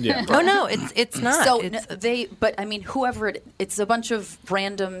singers. Right. Yeah. Oh no, it's not. So It's- but I mean, whoever it's a bunch of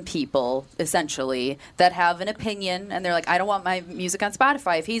random people essentially that have an opinion, and they're like, I don't want my music on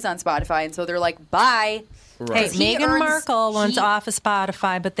Spotify if he's on Spotify, and so they're like, bye. Hey, He Meghan earns- Markle wants he- off of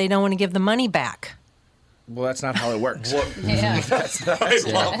Spotify, but they don't want to give the money back. Well, that's not how it works. Yeah. I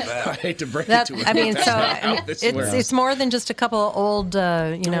love that. I hate to break That it to you. I mean, That's so not how I mean, this it's works. more than just a couple of old,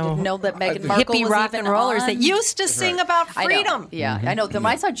 I didn't know that Meghan Markle hippie was rock even and rollers that on. used to sing about I know. freedom. Yeah, I know. Then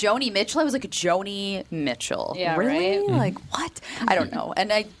when I saw Joni Mitchell, I was like, Joni Mitchell. Yeah, really? right? Like what? I don't know. And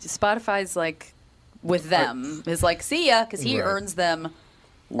Spotify's like with them is like, see ya, because he Right. earns them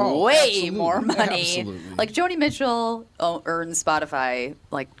Oh, way absolutely. more money. Absolutely. Like Joni Mitchell earns Spotify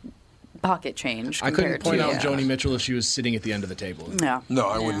like pocket change. I couldn't point out to, Joni Mitchell if she was sitting at the end of the table. Yeah. No,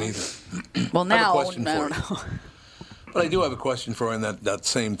 I wouldn't either. Well, I have a now, question I for don't you. know. But I do have a question for you on that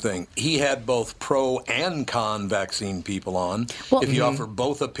same thing. He had both pro and con vaccine people on. Well, if you offer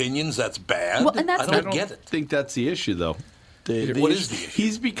both opinions, that's bad. Well, and that's I don't get it. I think that's the issue, though. What is the issue?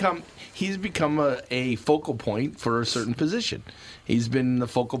 He's become a focal point for a certain position. He's been the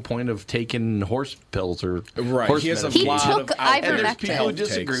focal point of taking horse pills or horse He has a medicine. lot of took out- And there's ivermectin. people who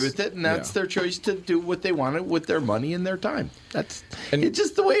disagree with it, and that's their choice to do what they want with their money and their time. It's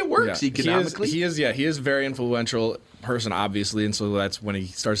just the way it works economically. He is a very influential person, obviously, and so that's when he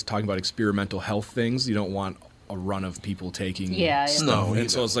starts talking about experimental health things. You don't want a run of people taking stuff. No, and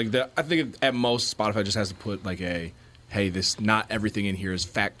so it's like I think at most Spotify just has to put like hey, not everything in here is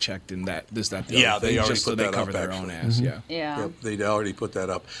fact checked and that the other they thing, already just so put they that cover up, their actually. own ass. Mm-hmm. Yeah. Yep, they'd already put that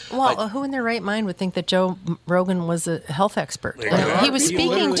up. Well, who in their right mind would think that Joe Rogan was a health expert? There are He was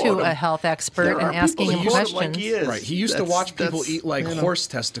people speaking who to quote him. a health expert There and are asking people him who quote questions. him like he is. Right. He used to watch people eat like horse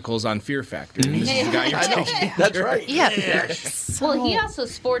testicles on Fear Factor. And this is the guy you're taking. That's right. Yeah. Well, he also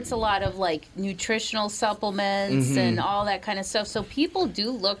sports a lot of like nutritional supplements and all that kind of stuff. So people do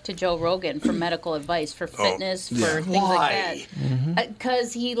look to Joe Rogan for medical advice, for fitness, for things like that.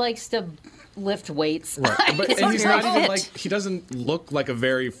 Because he likes to lift weights. Right. But, He's and he's very not even fit. like, he doesn't look like a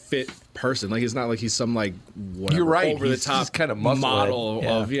very fit person. Like, he's not like he's some like, whatever, You're right. over the He's top just kind of muscle model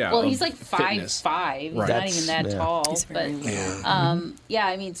head. of, Well, of he's like fitness. 5'5". He's Right. not even that tall. He's very But yeah,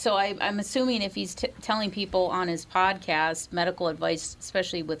 I mean, so I'm assuming if he's telling people on his podcast medical advice,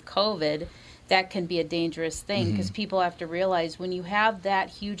 especially with COVID, that can be a dangerous thing because people have to realize when you have that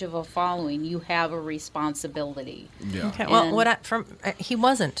huge of a following, you have a responsibility. Yeah. Okay, well, And- he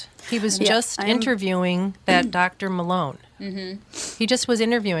wasn't. He was Yeah, just interviewing that Dr. Malone. He just was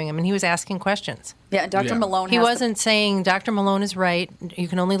interviewing him, and he was asking questions. Yeah, and Dr. Malone He has wasn't saying Dr. Malone is right. You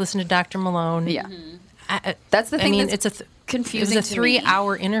can only listen to Dr. Malone. Yeah. That's the thing I mean, that's it's confusing It was a to me.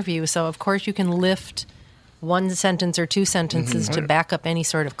 3-hour interview, so of course you can lift one sentence or two sentences to back up any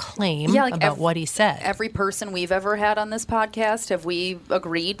sort of claim about what he said. Every person we've ever had on this podcast, have we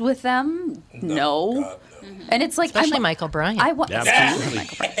agreed with them? No. And it's like Especially Michael Bryan. Absolutely.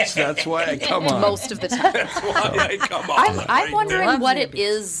 That's why I come on. most of the time. That's why I come on. I'm wondering Loves what the it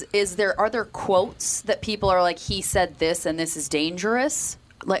is. Are there quotes that people are like, he said this and this is dangerous?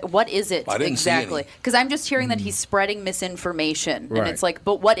 Like, what is it I didn't see exactly? any. Because I'm just hearing that he's spreading misinformation. Right. And it's like,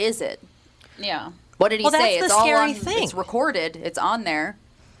 but what is it? Yeah. What did he Well, say? that's It's the all scary on, thing. It's recorded. It's on there.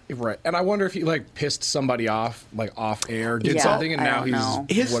 Right. And I wonder if he like pissed somebody off, like off air, did Yeah, something, and I now don't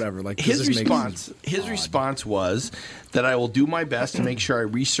he's know. whatever. Like his this just makes response was that I will do my best to make sure I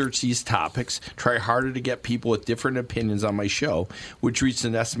research these topics, try harder to get people with different opinions on my show, which reached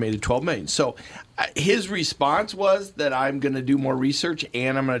an estimated 12 million. So his response was that I'm going to do more research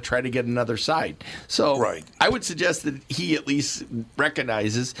and I'm going to try to get another side. So I would suggest that he at least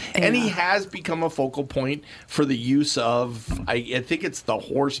recognizes, and he has become a focal point for the use of, I think it's the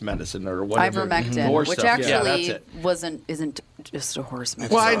horse medicine or whatever. Ivermectin, Horse which stuff. Yeah, that's actually it. isn't just a horse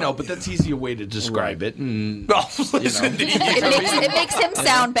medicine. Well, I know, but that's easier way to describe it. And, listen, It makes him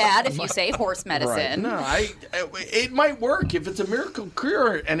sound bad if you say horse medicine. No, it might work if it's a miracle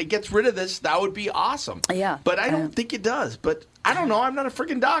cure and it gets rid of this. That would be awesome. Yeah, but I don't think it does. But I don't know. I'm not a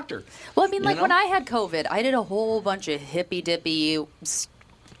freaking doctor. Well, I mean, like know? when I had COVID, I did a whole bunch of hippy dippy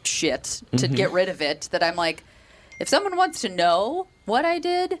shit to get rid of it. That I'm like, if someone wants to know what I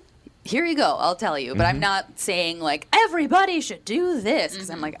did, here you go. I'll tell you. But I'm not saying like everybody should do this because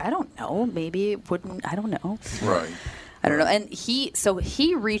I'm like, I don't know. Maybe it wouldn't. I don't know. Right. I don't know. And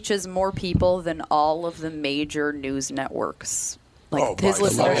he reaches more people than all of the major news networks. Like his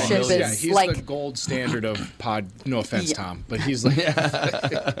listenership Yeah, is he's like the gold standard of pod. No offense, Tom, but he's like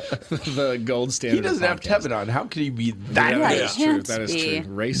the gold standard. He doesn't of have podcast. Tevin on. How could he be that? Yeah, Yeah, that he is true. can't That is be true.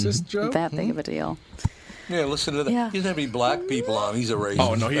 Racist, Joe? that big of a deal. Yeah, listen to that. Yeah. He doesn't have any black people on. He's a racist.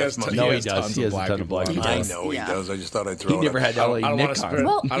 Oh no, he has. That's No, my- he does. He has a ton of black people. I know he Yeah. does. I just thought I'd throw He it never up. had I LA don't want Nick to on. spread.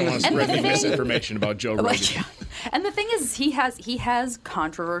 Well, I don't want to and spread the any thing- misinformation about Joe Rogan. And the thing is, he has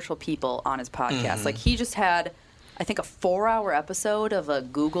controversial people on his podcast. Like he just had, I think, a 4-hour episode of a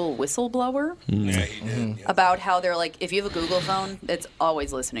Google whistleblower Yeah, he did. Yeah. about how they're like, if you have a Google phone, it's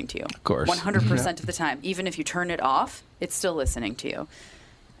always listening to you. Of course. 100% of the time. Even if you turn it off, it's still listening to you.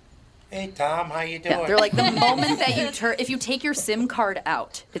 Hey Tom, how you doing? Yeah, they're like the moment that you if you take your SIM card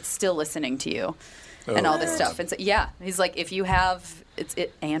out, it's still listening to you, and all this stuff. And so, yeah, he's like, if you have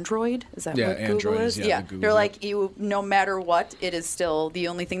Android, is that Yeah, what Android Google is, is? yeah, the Google. They're like, you, no matter what, it is still the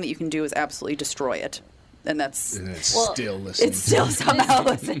only thing that you can do is absolutely destroy it. And it's still listening. It's still somehow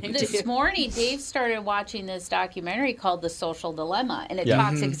listening to you. This morning, Dave started watching this documentary called The Social Dilemma, and it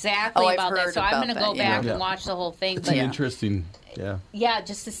talks exactly I've about that. heard So I'm about going to go that, back yeah. and watch the whole thing. It's an interesting, Yeah,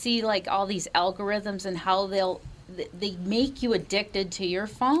 just to see like all these algorithms and how they make you addicted to your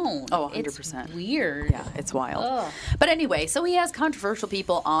phone. Oh, 100%. It's weird. Yeah, it's wild. Ugh. But anyway, so he has controversial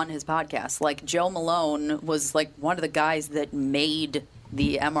people on his podcast. Like Joe Malone was like one of the guys that made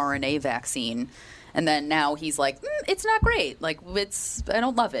the mRNA vaccine. And then now he's like, it's not great. Like, I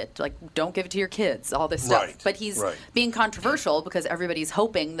don't love it. Like, don't give it to your kids, all this stuff. Right, But he's right. being controversial because everybody's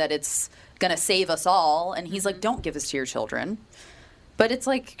hoping that it's going to save us all. And he's like, don't give this to your children. But it's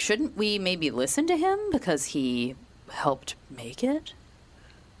like, shouldn't we maybe listen to him because he helped make it?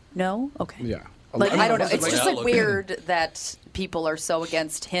 No? Okay. Yeah. Like, I don't know. It's just like look. weird that people are so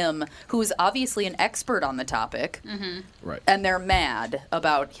against him, who's obviously an expert on the topic, Right. and they're mad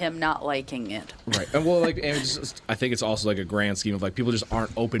about him not liking it. Right. And well, like, and I think it's also like a grand scheme of like people just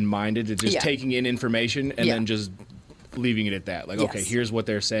aren't open-minded to just Yeah. taking in information and Yeah. then just leaving it at that. Like, okay, Yes. here's what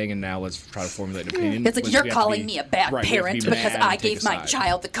they're saying, and now let's try to formulate an opinion. It's like, Which you're we have to calling be- me a bad right, we have to parent be because mad I and take gave my a side.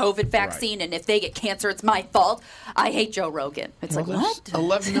 child the COVID vaccine, and if they get cancer, it's my fault. I hate Joe Rogan. It's Well, like, there's what?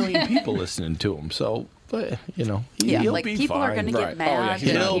 11 million people listening to him, so, but, he'll like be people fine. are going to Right. get mad. Oh, yeah,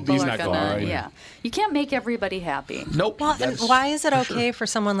 he's not- people he's are not gonna, fine. yeah. You can't make everybody happy. Nope. Well, and that's why is it for okay sure. for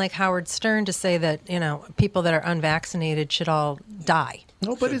someone like Howard Stern to say that, people that are unvaccinated should all die?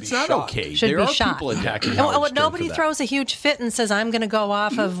 No, but Should it's be not shot. okay. Should there be are shot. people attacking And Howard Stern nobody for that. throws a huge fit and says, I'm going to go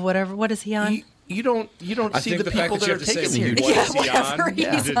off of whatever. What is he on? You don't I see think the the fact people that that you are have to say taking the what huge is he whatever on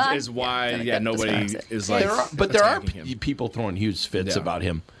he's is, on. is why Gotta get nobody this is like there are attacking him. people throwing huge fits Yeah. about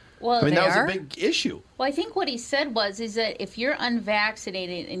him. Well, I mean, that was are? a big issue. Well, I think what he said is that if you're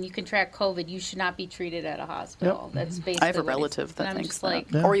unvaccinated and you contract COVID, you should not be treated at a hospital. That's basically I have a what he relative said. that And I'm thinks just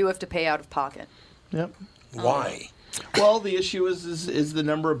that. like, Or you have to pay out of pocket. Yep. Why? Well, the issue is the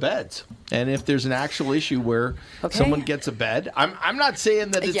number of beds, and if there's an actual issue where someone gets a bed, I'm not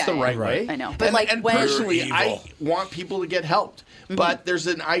saying that it's Yeah, the yeah, right right. way. I know. But, and, like, and when- personally, You're I evil. want people to get helped. But there's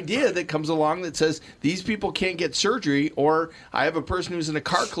an idea that comes along that says these people can't get surgery, or I have a person who's in a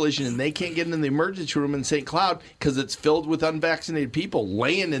car collision and they can't get into the emergency room in St. Cloud because it's filled with unvaccinated people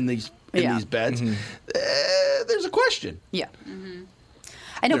laying in these beds. There's a question. Yeah.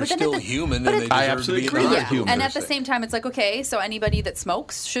 I know, They're but then still at the, human, but and at- they I deserve to absolutely be in agree the with hospital. you. and at the same time, it's like, okay, so anybody that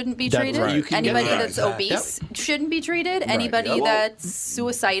smokes shouldn't be That's treated. right. You can get Anybody that. that's Exactly. obese shouldn't be treated. Anybody Yeah. Well, that's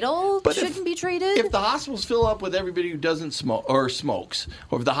suicidal But if- shouldn't be treated. If the hospitals fill up with everybody who doesn't smoke or smokes,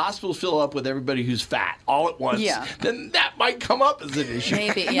 or if the hospitals fill up with everybody who's fat all at once, Yeah. then that might come up as an issue.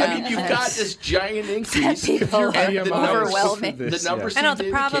 Maybe, I yeah. mean, you've got this giant increase. people are and the numbers- overwhelming. The numbers I know, seem the to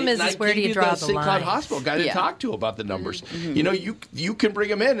problem indicate, is and where I do you gave draw the the St. Cloud line? Hospital guy to Yeah. talk to about the numbers. You know, you can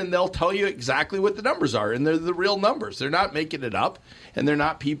bring them in and they'll tell you exactly what the numbers are, and they're the real numbers. They're not making it up, and they're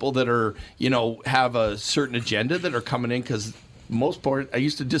not people that are, have a certain agenda that are coming in because most part, I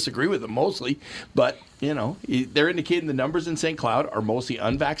used to disagree with them mostly, but they're indicating the numbers in St. Cloud are mostly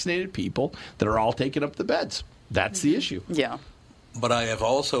unvaccinated people that are all taking up the beds. That's the issue. Yeah. But I have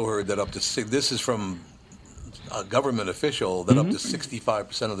also heard that this is from a government official, that up to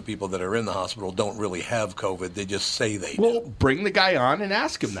 65% of the people that are in the hospital don't really have COVID. They just say they do. Well, bring the guy on and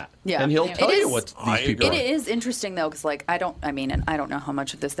ask him that. Yeah. And he'll It tell you is- what these people It are. is interesting though, because I don't know how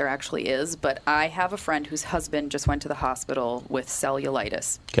much of this there actually is, but I have a friend whose husband just went to the hospital with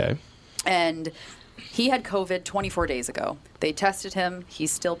cellulitis. Okay. And he had COVID 24 days ago. They tested him.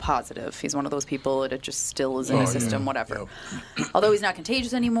 He's still positive. He's one of those people that it just still is in his system, whatever. Although he's not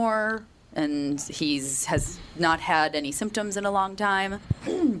contagious anymore, and has not had any symptoms in a long time.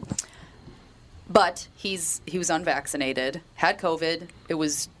 But he was unvaccinated, had COVID. It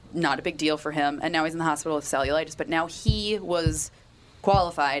was not a big deal for him, and now he's in the hospital with cellulitis. But now he was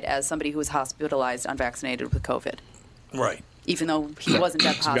qualified as somebody who was hospitalized unvaccinated with COVID. Right. Even though he wasn't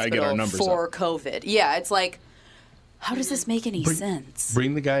at the So we gotta get our hospital numbers for up. COVID. Yeah, it's like, how does this make any sense?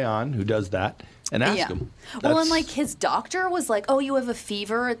 Bring the guy on who does that and ask him. Well, and That's- his doctor was like, "Oh, you have a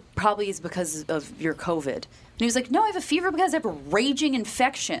fever. It probably is because of your COVID." And he was like, "No, I have a fever because I have a raging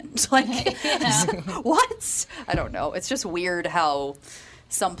infection." It's like, what? I don't know. It's just weird how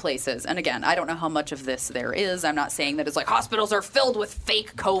some places, and again, I don't know how much of this there is. I'm not saying that it's like hospitals are filled with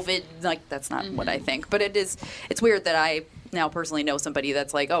fake COVID. Like, that's not what I think. But it's weird that I now personally know somebody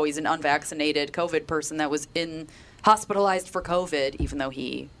that's like, oh, he's an unvaccinated COVID person that was hospitalized for COVID, even though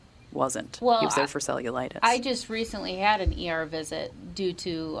he wasn't. Well, he was there for cellulitis. I just recently had an ER visit due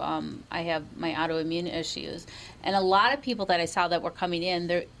to I have my autoimmune issues, and a lot of people that I saw that were coming in,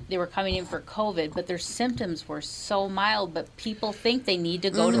 they were coming in for COVID, but their symptoms were so mild. But people think they need to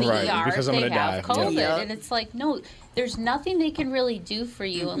go to the ER because if I'm they gonna have die. COVID, Yeah. and it's like, no, there's nothing they can really do for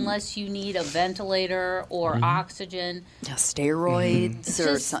you unless you need a ventilator or oxygen, steroids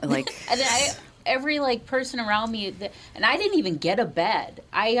or something like. And every person around me, and I didn't even get a bed.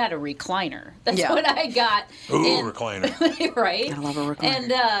 I got a recliner. That's what I got. Ooh, recliner. Right? I love a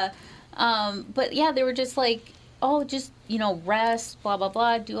recliner. And but yeah, they were just like, oh, just rest, blah blah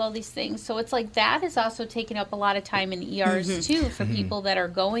blah, do all these things. So it's like that is also taking up a lot of time in ERs too for people that are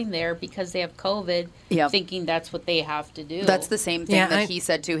going there because they have COVID, thinking that's what they have to do. That's the same thing that he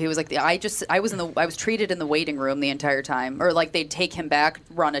said too. He was like, I was treated in the waiting room the entire time, or like they'd take him back,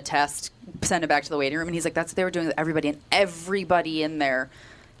 run a test, send him back to the waiting room, and he's like, that's what they were doing with everybody, and everybody in there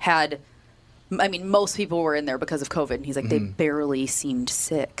had. I mean, most people were in there because of COVID, and he's like, they barely seemed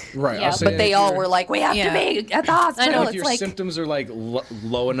sick. Right. Yeah. But they all were like, we have to be at the hospital. I know if it's your like, symptoms are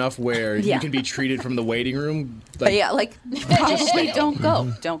low enough where you can be treated from the waiting room. but probably don't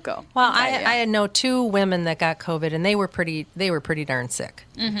go. Don't go. Well, I know 2 women that got COVID, and they were pretty darn sick.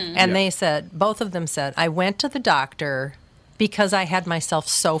 And they said, both of them said, I went to the doctor because I had myself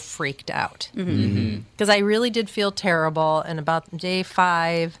so freaked out. Because I really did feel terrible. And about day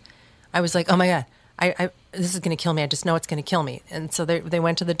 5, I was like, oh my God, this is going to kill me. I just know it's going to kill me. And so they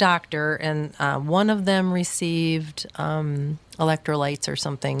went to the doctor, and one of them received electrolytes or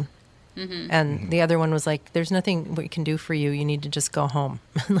something. And the other one was like, there's nothing we can do for you. You need to just go home.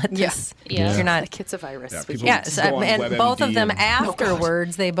 You're not. Like it's a virus. And both of them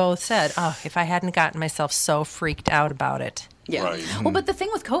afterwards, they both said, oh, if I hadn't gotten myself so freaked out about it. Yeah. Right. Well, but the thing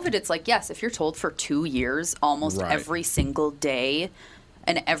with COVID, it's like, yes, if you're told for 2 years, almost every single day,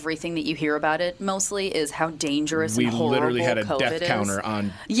 and everything that you hear about it mostly is how dangerous and horrible COVID is. We literally had a death counter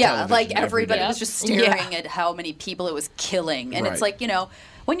on television. Like everybody every was just staring at how many people it was killing. And it's like,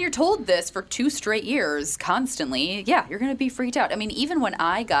 when you're told this for 2 straight years constantly, you're going to be freaked out. I mean, even when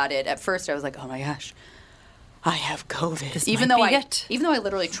I got it, at first I was like, oh my gosh, I have COVID. Even though I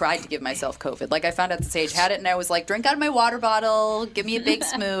literally tried to give myself COVID. Like I found out that Sage had it, and I was like, drink out of my water bottle, give me a big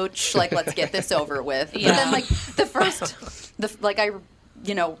smooch, like let's get this over with. But then like I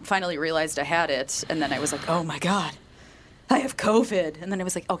finally realized I had it, and then I was like, oh my God, I have COVID. And then I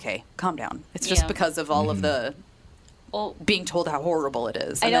was like, okay, calm down. It's just because of all of the being told how horrible it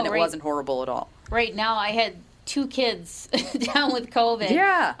is. And then it wasn't horrible at all. Right now, I had 2 kids down with COVID.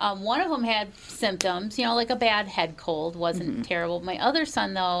 Yeah. One of them had symptoms, like a bad head cold, wasn't terrible. My other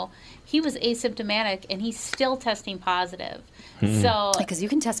son, though, he was asymptomatic, and he's still testing positive. So because you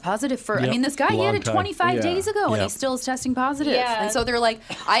can test positive for, I mean, this guy, he had it 25 days ago, and he still is testing positive. Yeah. And so they're like,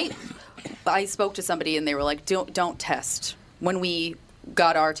 I spoke to somebody, and they were like, don't test. When we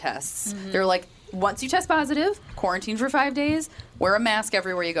got our tests, they're like, once you test positive, quarantine for 5 days, wear a mask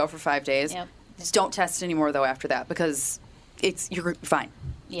everywhere you go for 5 days. Yep. Just don't test anymore, though, after that, because you're fine.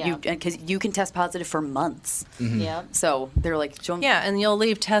 Yeah. Because you can test positive for months. Yeah. So they're like, and you'll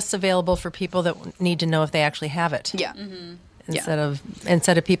leave tests available for people that need to know if they actually have it. Yeah.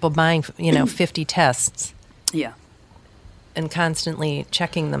 Instead of people buying 50 tests. Yeah. And constantly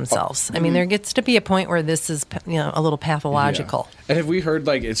checking themselves. I mean, there gets to be a point where this is a little pathological. Yeah. And have we heard,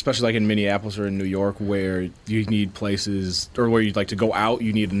 especially in Minneapolis or in New York, where you need places, or where you'd like to go out,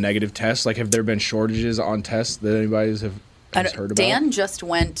 you need a negative test? Like, have there been shortages on tests that anybody has heard about? Dan just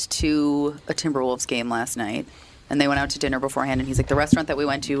went to a Timberwolves game last night, and they went out to dinner beforehand, and he's like, the restaurant that we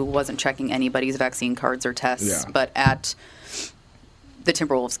went to wasn't checking anybody's vaccine cards or tests, but at the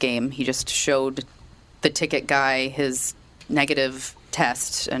Timberwolves game, he just showed the ticket guy his negative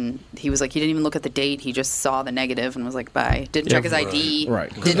test, and he was like, he didn't even look at the date, he just saw the negative and was like, bye. Didn't check his ID.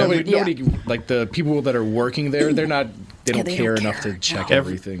 Right. Because nobody, like the people that are working there, they don't care enough to check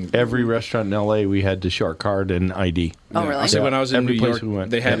everything. Every restaurant in LA, we had to show our card and ID. Oh, really? So when I was in New York, we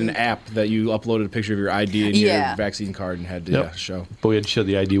they had an app that you uploaded a picture of your ID and your vaccine card and had to show. But we had to show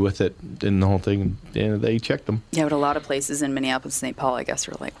the ID with it and the whole thing, and they checked them. Yeah, but a lot of places in Minneapolis, St. Paul, I guess,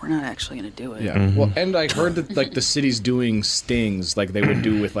 are like, we're not actually going to do it. Yeah. Well, and I heard that the city's doing stings like they would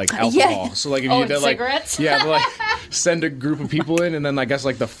do with alcohol. Yeah. So if you cigarettes? they send a group of people in, and then I guess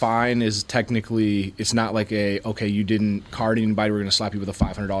the fine is technically, it's not like you didn't card anybody, we're going to slap you with a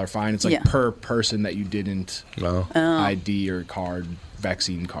 $500 fine. It's per person that you didn't ID or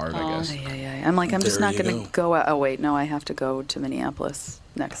vaccine card, I guess. Yeah. I'm like, I'm just not going to go out. Oh, wait, no, I have to go to Minneapolis.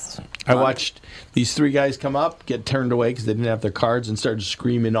 next. I watched these three guys come up, get turned away because they didn't have their cards, and started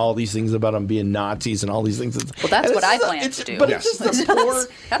screaming all these things about them being Nazis and all these things. Well, that's what I plan to do. But it's just the poor,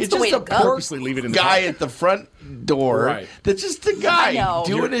 that's it's the way just to a go. poor Purposely leave it in the guy car. at the front door. Right. That's just the guy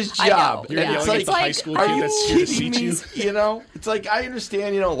doing his I know. job. You're And yelling at the high school kid that's here to seat you. You know, it's like I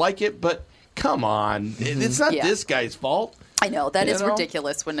understand you don't like it, but come on, it's not this guy's fault. I know that You is know?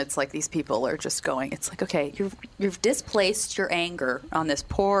 ridiculous when it's like these people are just going. It's like, okay, you've displaced your anger on this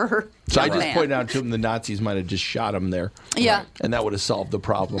poor. So I young just man. pointed out to him the Nazis might have just shot him there. Yeah. And that would have solved the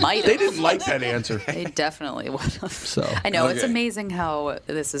problem. Might They have. didn't like that answer. They definitely would have. So I know it's Okay. amazing how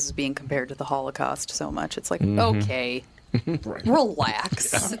this is being compared to the Holocaust so much. It's like, Mm-hmm. okay,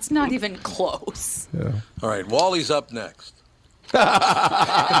 relax. It's not even close. Yeah. All right, Wally's up next.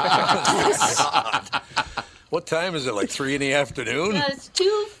 What time is it? Like 3 in the afternoon? Yeah, it's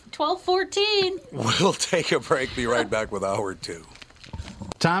 12:14. We'll take a break. Be right back with hour 2.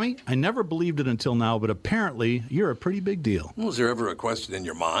 Tommy, I never believed it until now, but apparently you're a pretty big deal. Was there ever a question in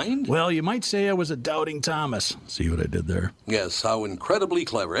your mind? Well, you might say I was a doubting Thomas. See what I did there? Yes, how incredibly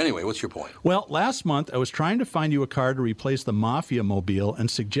clever. Anyway, what's your point? Well, last month I was trying to find you a car to replace the Mafia Mobile and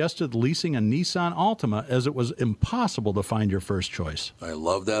suggested leasing a Nissan Altima as it was impossible to find your first choice. I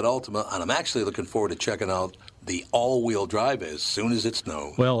love that Altima, and I'm actually looking forward to checking out the all-wheel drive as soon as it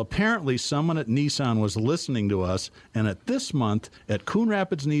snows. Well, apparently someone at Nissan was listening to us, and at this month at Coon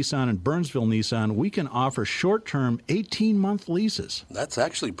Rapids Nissan and Burnsville Nissan, we can offer short-term 18-month leases. That's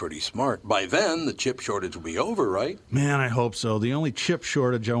actually pretty smart. By then, the chip shortage will be over, right? Man, I hope so. The only chip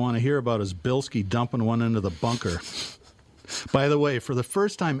shortage I want to hear about is Bilski dumping one into the bunker. By the way, for the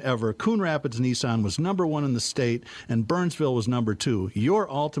first time ever, Coon Rapids Nissan was #1 in the state, and Burnsville was #2. Your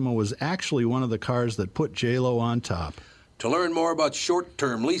Altima was actually one of the cars that put J-Lo on top. To learn more about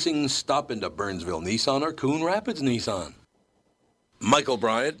short-term leasing, stop into Burnsville Nissan or Coon Rapids Nissan. Michael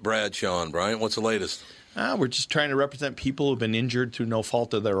Bryant, Bradshaw and Bryant, what's the latest? We're just trying to represent people who've been injured through no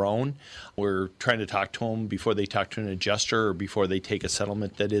fault of their own. We're trying to talk to them before they talk to an adjuster or before they take a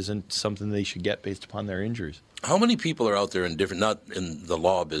settlement that isn't something they should get based upon their injuries. How many people are out there in different, not in the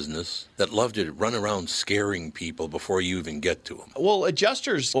law business, that love to run around scaring people before you even get to them? Well,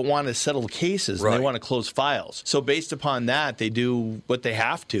 adjusters want to settle cases and they want to close files. So based upon that, they do what they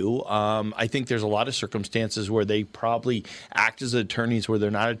have to. I think there's a lot of circumstances where they probably act as attorneys where they're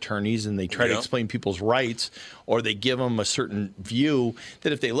not attorneys and they try to explain people's rights, or they give them a certain view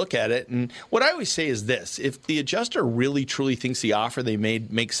that if they look at it. And what I always say is this: if the adjuster really truly thinks the offer they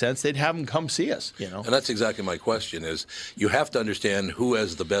made makes sense, they'd have them come see us. You know, And that's exactly my question is, you have to understand who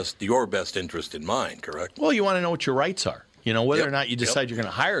has your best interest in mind, correct? Well, you want to know what your rights are. You know, whether or not you decide you're going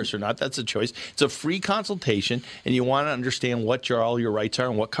to hire us or not, that's a choice. It's a free consultation, and you want to understand what all your rights are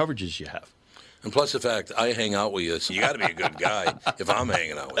and what coverages you have. And plus the fact I hang out with you, so you got to be a good guy if I'm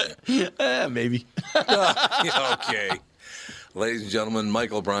hanging out with you. Maybe. Okay. Ladies and gentlemen,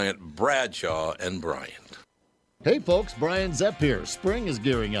 Michael Bryant, Bradshaw and Bryant. Hey folks, Brian Zepp here. Spring is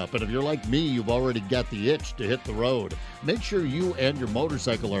gearing up, and if you're like me, you've already got the itch to hit the road. Make sure you and your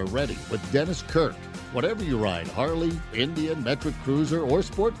motorcycle are ready with Dennis Kirk. Whatever you ride, Harley, Indian, Metric Cruiser, or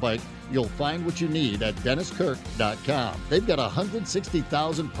Sport Bike, you'll find what you need at DennisKirk.com. They've got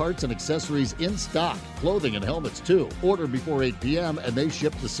 160,000 parts and accessories in stock, clothing and helmets too. Order before 8 p.m. and they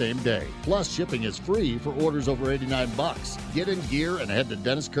ship the same day. Plus, shipping is free for orders over $89. Get in gear and head to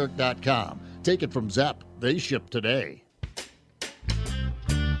DennisKirk.com. Take it from Zepp. They ship today.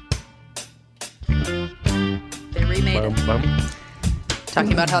 They remade it.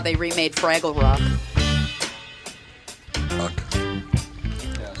 Talking about how they remade Fraggle Rock.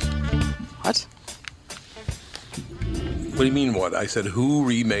 What? What do you mean what? I said who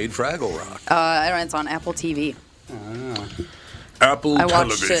remade Fraggle Rock? I don't know, it's on Apple TV. Apple I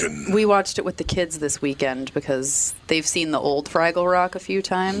watched Television. it. We watched it with the kids this weekend because they've seen the old Fraggle Rock a few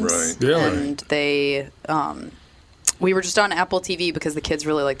times. Right. Yeah. And they, we were just on Apple TV because the kids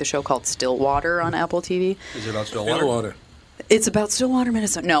really like the show called Stillwater on Apple TV. Is it about Stillwater? It's about Stillwater,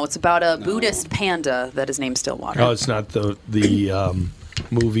 Minnesota. No, it's about a Buddhist panda that is named Stillwater. Oh, it's not the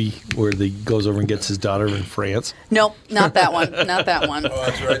movie where he goes over and gets his daughter in France. Nope, not that one. Not that one. Oh,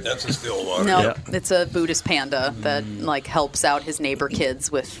 that's right. That's a Stillwater. No, it's a Buddhist panda that like helps out his neighbor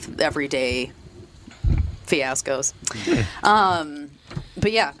kids with everyday fiascos.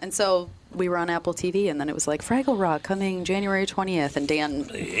 But yeah, and so we were on Apple TV, and then it was like Fraggle Rock coming January 20th, and Dan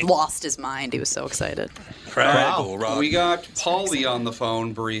lost his mind. He was so excited. Fraggle Rock. We got Paulie on the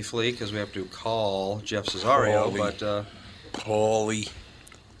phone briefly because we have to call Jeff Cesario, but Paulie.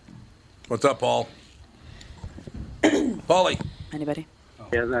 What's up, Paul? Paulie. Anybody?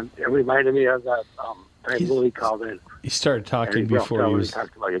 Yeah, then it reminded me of that time Louis called in. He started talking And before he was.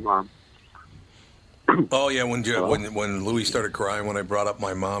 talked about your mom. Oh yeah, when Louis started crying when I brought up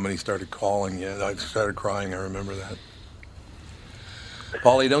my mom and he started calling, yeah, I started crying. I remember that.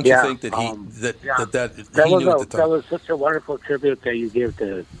 Paulie, don't you think that he that was such a wonderful tribute that you gave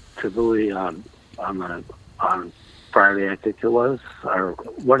to Louis on Friday, I think it was, or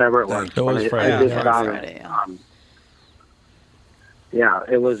whatever it was. It was Friday.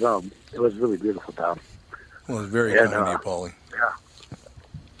 It was really beautiful, Tom. Well, it was very kind of you, Paulie.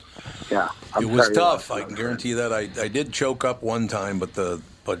 Yeah. It was tough. I can guarantee you that. I did choke up one time, but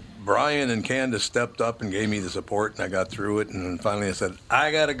Brian and Candace stepped up and gave me the support, and I got through it. And then finally, I said,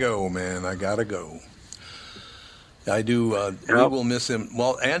 "I gotta go, man. I gotta go." I do. We will miss him.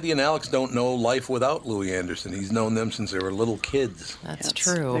 Well, Andy and Alex don't know life without Louis Anderson. He's known them since they were little kids. That's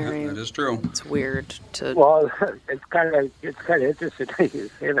true. That is true. It's weird to. Well, it's kind of interesting that you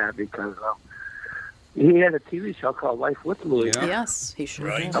say that because he had a TV show called Life with Louis. Yeah. Yes, he should.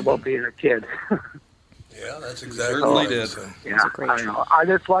 Right. About being a kid. Yeah, that's exactly Certainly right. did. Yeah, I know. I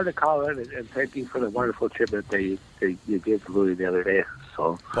just wanted to call in and thank you for the wonderful tribute that you gave to Louis the other day.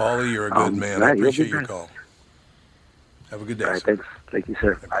 So, Paulie, you're a good man. I appreciate your call. Have a good day. All right, thanks. Thank you,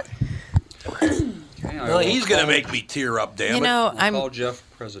 sir. Bye. Well, he's going to make me tear up, damn it. You know, I'm Call Jeff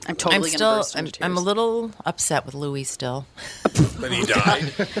president. I'm totally I'm gonna still burst into I'm a tears. little upset with Louis still. That he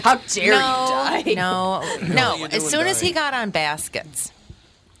died. How dare you die? No. As soon as he got on Baskets,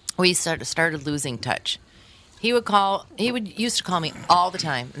 we started losing touch. He used to call me all the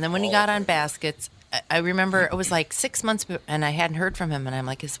time, and then when he got on Baskets, I remember it was like 6 months, and I hadn't heard from him, and I'm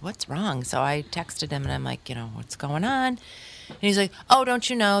like, what's wrong? So I texted him, and I'm like, what's going on? And he's like, oh, don't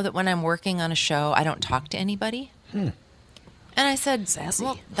you know that when I'm working on a show, I don't talk to anybody? And I said,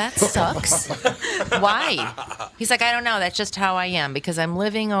 well, that sucks. Why? He's like, I don't know. That's just how I am because I'm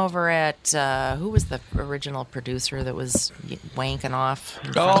living over at, who was the original producer that was wanking off?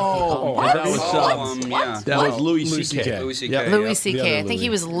 That was Louis C.K. Louis C.K. Louis C.K. I think he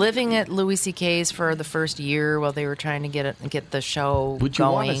was living at Louis C.K.'s for the first year while they were trying to get the show Would you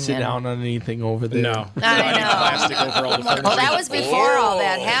going. want to sit down on anything over there? No. I know. Plastic over all the furniture. Well, that was before all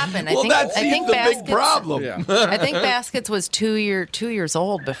that happened. I think the Baskets, big problem. Yeah. I think Baskets was 2 years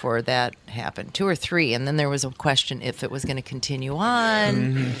old before that happened, 2 or 3, and then there was a question if it was going to continue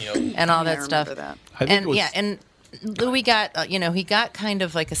on and all that stuff. That. And Louis got he got kind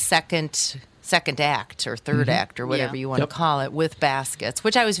of like a second act or third act or whatever you want to call it with Baskets,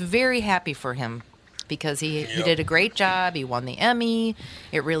 which I was very happy for him because he did a great job. He won the Emmy.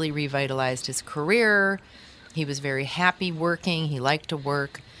 It really revitalized his career. He was very happy working. He liked to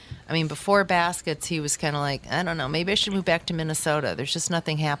work. I mean, before Baskets, he was kind of like, I don't know, maybe I should move back to Minnesota. There's just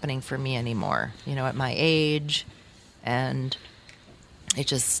nothing happening for me anymore, at my age. And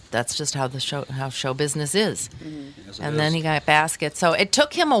that's just how show business is. Yes, and then he got Baskets. So it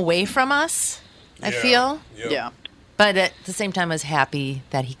took him away from us, I feel. Yeah. But at the same time, I was happy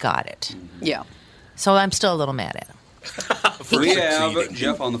that he got it. Yeah. So I'm still a little mad at him. We have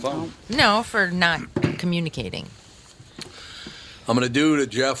Jeff on the phone. No, for not communicating. I'm going to do to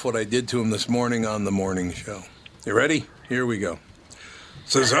Jeff what I did to him this morning on the morning show. You ready? Here we go.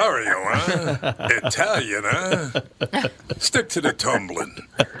 Cesario, huh? Italian, huh? Stick to the tumbling.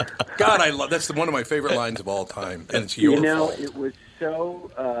 God, I love that's one of my favorite lines of all time, and it's your fault. It was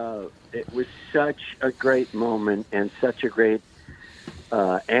it was such a great moment and such a great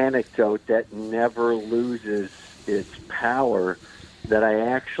anecdote that never loses its power that I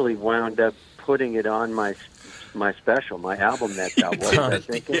actually wound up putting it on my special, my album that's out. What was I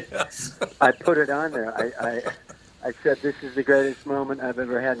thinking? Yes. I put it on there. I said, this is the greatest moment I've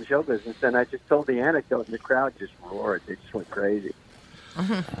ever had in show business. And I just told the anecdote, and the crowd just roared. They just went crazy.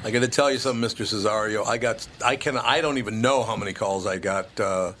 I got to tell you something, Mr. Cesario. I don't even know how many calls I got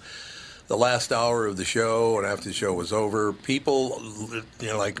the last hour of the show and after the show was over. People,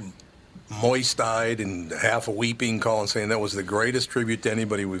 like moist-eyed and half a weeping call and saying that was the greatest tribute to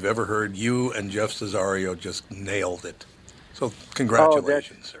anybody we've ever heard. You and Jeff Cesario just nailed it. So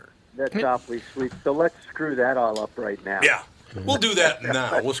congratulations, sir. That's awfully sweet. So let's screw that all up right now. Yeah, we'll do that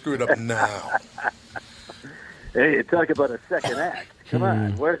now. We'll screw it up now. Hey, talk about a second act. Come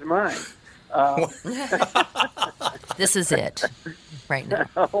on, where's mine? This is it right now.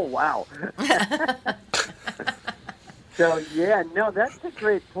 Oh, wow. So, that's a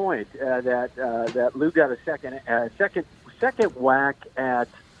great point, that Lou got a second whack at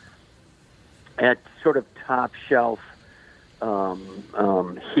sort of top shelf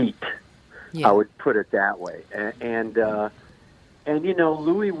heat. Yeah. I would put it that way. And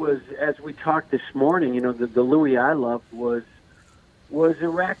Louis was, as we talked this morning, the Louis I loved was was a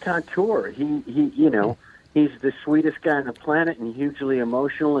raconteur. He you know, he's the sweetest guy on the planet and hugely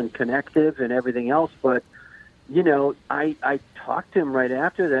emotional and connective and everything else. But, you know, I talked to him right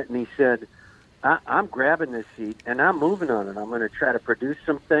after that, and he said, I'm grabbing this seat, and I'm moving on it. I'm going to try to produce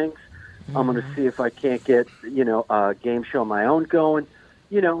some things. I'm going to see if I can't get, you know, a game show of my own going.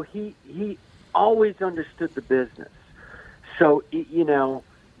 You know, he always understood the business. So, you know,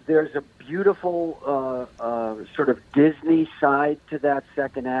 there's a beautiful sort of Disney side to that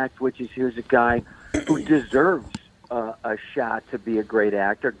second act, which is here's a guy who deserves a shot to be a great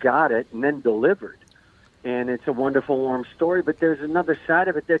actor, got it, and then delivered. And it's a wonderful, warm story. But there's another side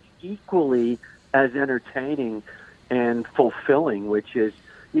of it that's equally as entertaining and fulfilling, which is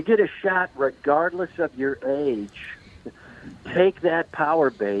you get a shot regardless of your age. Take that power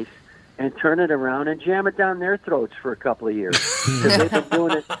base and turn it around and jam it down their throats for a couple of years. 'Cause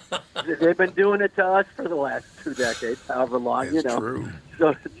they've been doing it to us for the last 2 decades, however long, It's you know. true.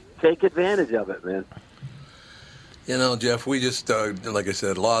 So take advantage of it, man. You know, Jeff, we just, like I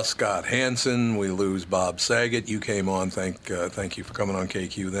said, lost Scott Hansen. We lose Bob Saget. You came on. Thank you for coming on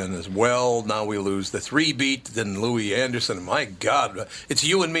KQ then as well. Now we lose the 3-beat, then Louis Anderson. My God, it's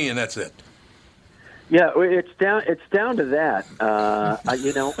you and me, and that's it. Yeah, it's down to that.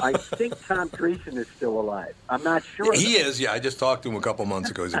 You know, I think Tom Dreesen is still alive. I'm not sure. He is, yeah. I just talked to him a couple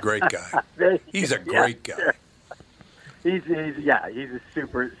months ago. He's a great guy. He's a great guy. He's a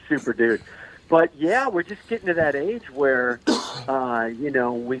super dude. But yeah, we're just getting to that age where, you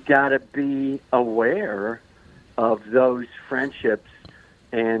know, we got to be aware of those friendships,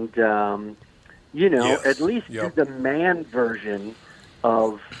 and you know, at least do the man version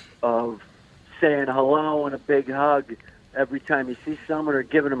of saying hello and a big hug every time you see someone, or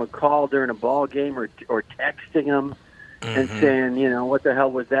giving them a call during a ball game, or texting them and saying, you know, what the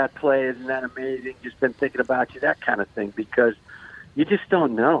hell was that play? Isn't that amazing? Just been thinking about you, that kind of thing, because you just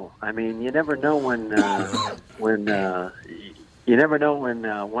don't know. I mean, you never know when one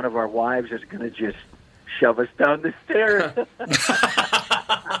of our wives is going to just shove us down the stairs.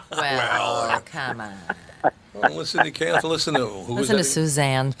 Well, come on. Well, listen, you can't listen to who Listen to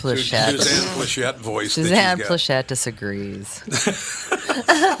Suzanne Plachette. Suzanne Plachette voice. Suzanne Plachette disagrees.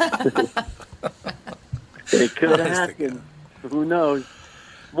 It could happen. Who knows?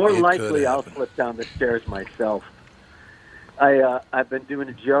 More likely, I'll slip down the stairs myself. I've been doing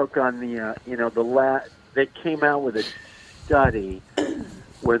a joke on the you know, they came out with a study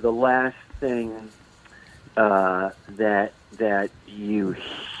where the last thing that you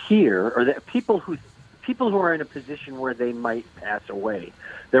hear, or that people who are in a position where they might pass away,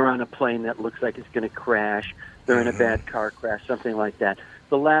 they're on a plane that looks like it's going to crash, they're in a bad car crash, something like that.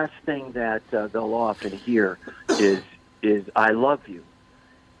 The last thing that they'll often hear is "I love you,"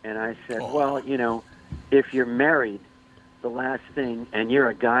 and I said, well, you know, if you're married, the last thing, and you're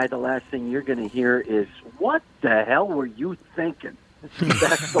a guy, the last thing you're going to hear is, what the hell were you thinking?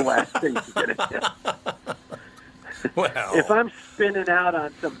 That's the last thing you're going to hear. Well, if I'm spinning out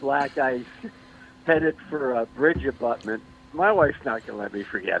on some black ice headed for a bridge abutment, my wife's not going to let me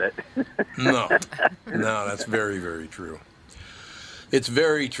forget it. No, that's very, very true. It's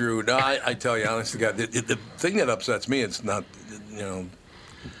very true. No, I tell you, honest to God, the thing that upsets me, it's not, you know,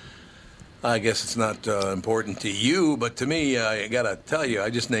 I guess it's not important to you, but to me, I got to tell you,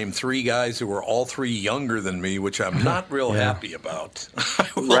 I just named 3 guys who were all 3 younger than me, which I'm not real happy about. I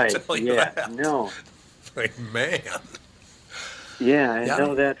will tell you that. No. Like, man. Yeah, I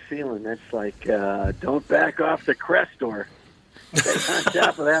know that feeling. That's like, don't back off the Crestor. Stay on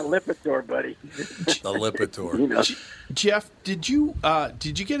top of that Lipitor, buddy. The Lipitor. You know. Jeff, did you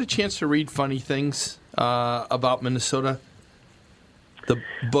get a chance to read Funny Things about Minnesota? The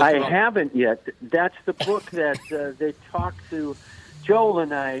book I haven't yet. That's the book that they talked to. Joel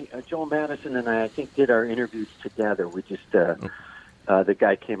Madison and I think, did our interviews together. We just, the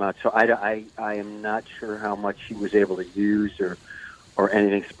guy came out. So I am not sure how much he was able to use or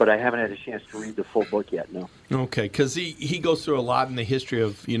anything, but I haven't had a chance to read the full book yet, no. Okay, because he goes through a lot in the history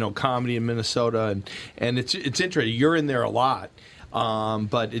of, you know, comedy in Minnesota, and it's interesting. You're in there a lot.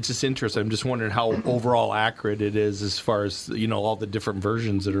 But it's just interesting. I'm just wondering how overall accurate it is as far as, you know, all the different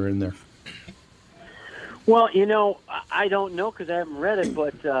versions that are in there. Well, you know, I don't know because I haven't read it,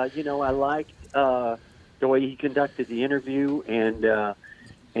 but, you know, I liked the way he conducted the interview and the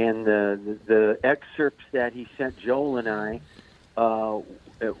excerpts that he sent Joel and I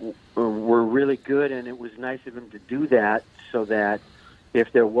were really good, and it was nice of him to do that so that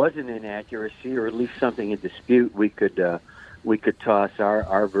if there was an inaccuracy or at least something in dispute, we could toss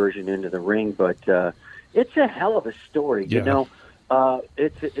our version into the ring. But it's a hell of a story. Yeah. You know,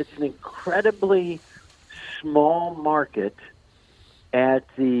 it's an incredibly small market at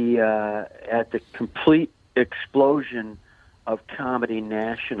the complete explosion of comedy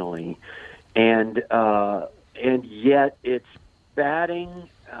nationally, and yet it's batting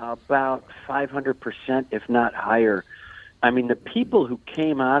about 500%, if not higher. I mean, the people who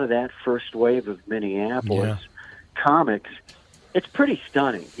came out of that first wave of Minneapolis comics, it's pretty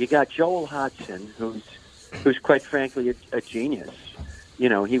stunning. You got Joel Hodgson, who's quite frankly a genius. You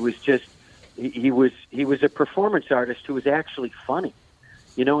know, he was a performance artist who was actually funny.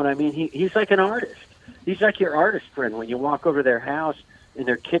 You know what I mean? He's like an artist. He's like your artist friend when you walk over to their house and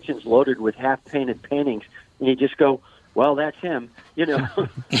their kitchen's loaded with half-painted paintings, and you just go, well, that's him. You know,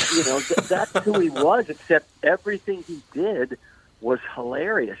 that's who he was, except everything he did was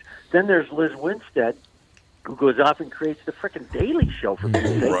hilarious. Then there's Liz Winstead, who goes off and creates the frickin' Daily Show, for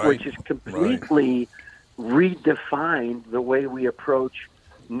goodness sake, which is completely redefined the way we approach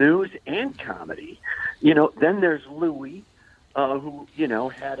news and comedy. You know, then there's Louis, who, you know,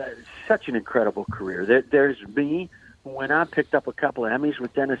 had such an incredible career. There's me, who went on, picked up a couple of Emmys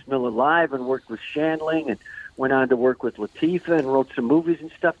with Dennis Miller Live and worked with Shandling and went on to work with Latifah and wrote some movies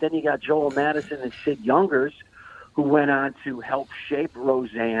and stuff. Then you got Joel Madison and Sid Youngers, who went on to help shape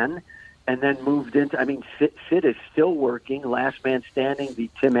Roseanne and then moved into, I mean, Sid is still working. Last Man Standing, the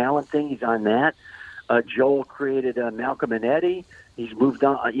Tim Allen thing, he's on that. Joel created Malcolm and Eddie. He's moved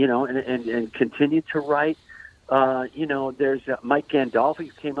on, you know, and continued to write. You know, there's Mike Gandolfi,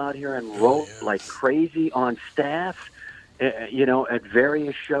 who came out here and wrote like crazy on staff, you know, at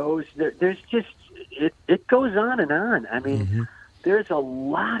various shows. There's just, it goes on and on. I mean, there's a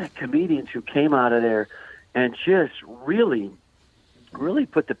lot of comedians who came out of there and just really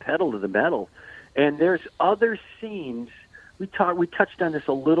put the pedal to the metal. And there's other scenes. We touched on this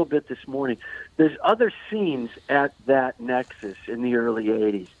a little bit this morning. There's other scenes at that Nexus in the early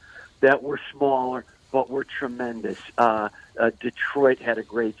 80s that were smaller but were tremendous. Detroit had a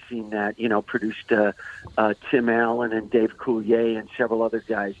great scene that, you know, produced Tim Allen and Dave Coulier and several other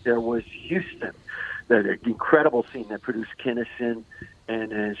guys. There was Houston, the incredible scene that produced Kinnison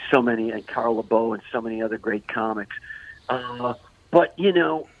and so many, and Carl LeBeau and so many other great comics. But, you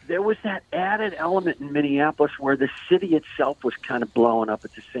know, there was that added element in Minneapolis where the city itself was kind of blowing up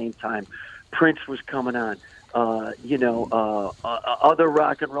at the same time. Prince was coming on. You know, other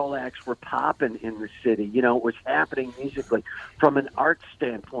rock and roll acts were popping in the city. You know, it was happening musically. From an art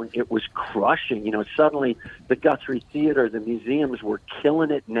standpoint, it was crushing. You know, suddenly the Guthrie Theater, the museums were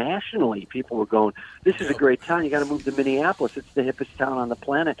killing it nationally. People were going, this is a great town. You got to move to Minneapolis. It's the hippest town on the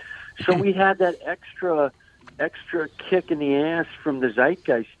planet. So we had that extra kick in the ass from the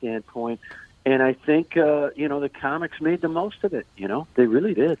zeitgeist standpoint. And I think, you know, the comics made the most of it. You know, they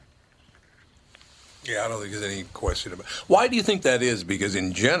really did. Yeah, I don't think there's any question about it. Why do you think that is? Because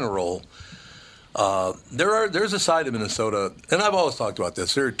in general, there's a side of Minnesota, and I've always talked about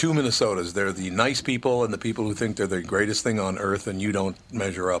this. There are two Minnesotas. There are the nice people and the people who think they're the greatest thing on earth, and you don't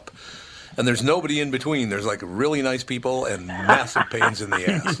measure up. And there's nobody in between. There's like really nice people and massive pains in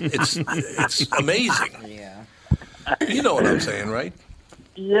the ass. It's amazing. Yeah. You know what I'm saying, right?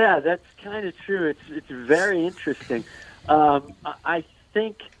 Yeah, that's kind of true. It's very interesting. I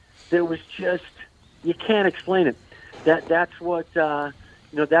think there was just, you can't explain it. That's what you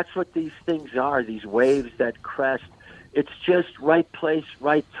know. That's what these things are. These waves that crest. It's just right place,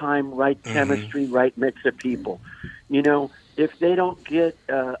 right time, right chemistry, right mix of people. You know, if they don't get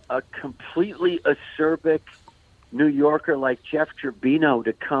a completely acerbic New Yorker like Jeff Turbino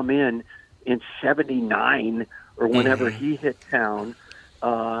to come in '79 or whenever he hit town,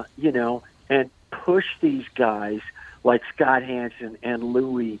 you know, and push these guys like Scott Hansen and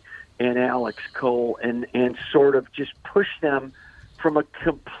Louis and Alex Cole, and sort of just push them from a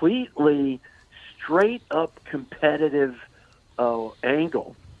completely straight-up competitive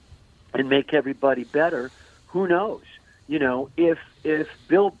angle and make everybody better, who knows? You know, if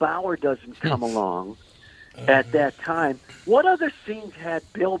Bill Bauer doesn't come along at that time, what other scenes had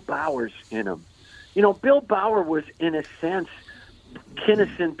Bill Bauer's in them? You know, Bill Bauer was, in a sense,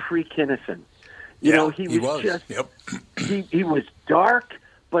 Kinnison pre-Kinnison. You know, he was just, he was dark,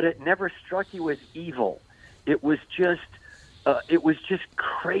 but it never struck you as evil. It was just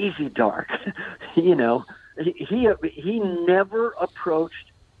crazy dark. You know, he never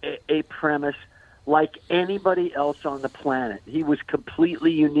approached a premise like anybody else on the planet. He was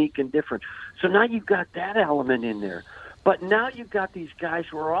completely unique and different. So now you've got that element in there. But now you've got these guys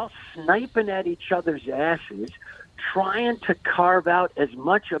who are all sniping at each other's asses, trying to carve out as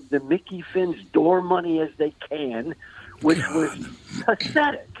much of the Mickey Finn's door money as they can, which was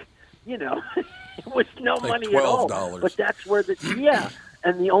pathetic. You know, it was no like money at all. $12. But that's where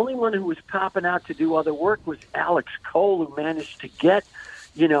And the only one who was popping out to do other work was Alex Cole, who managed to get,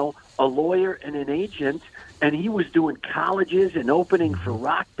 a lawyer and an agent, and he was doing colleges and opening for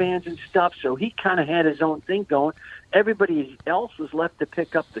rock bands and stuff, so he kind of had his own thing going. Everybody else was left to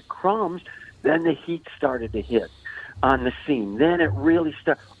pick up the crumbs. Then the heat started to hit on the scene. Then it really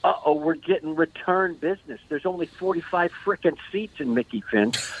started. We're getting return business. There's only 45 frickin' seats in Mickey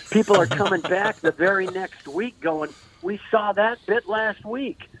Finn. People are coming back the very next week going, we saw that bit last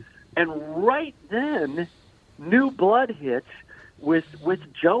week. And right then, New Blood hits with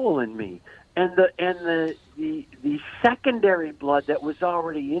Joel and me. And the secondary blood that was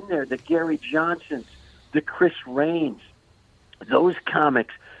already in there, the Gary Johnsons, the Chris Rains, those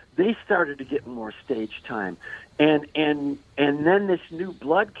comics, they started to get more stage time. And then this New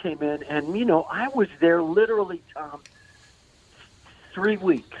Blood came in, and, I was there literally, Tom, 3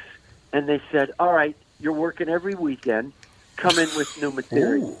 weeks. And they said, all right, you're working every weekend. Come in with new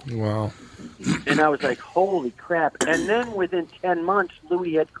material. Ooh, wow. And I was like, holy crap. And then within 10 months,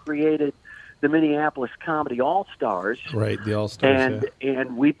 Louis had created the Minneapolis Comedy All-Stars. Right, the All-Stars,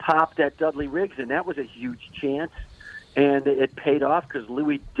 And we popped at Dudley Riggs, and that was a huge chance. And it paid off because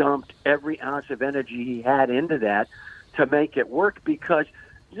Louis dumped every ounce of energy he had into that to make it work,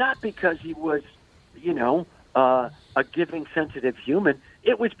 not because he was, a giving, sensitive human.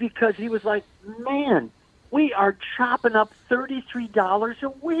 It was because he was like, man, we are chopping up $33 a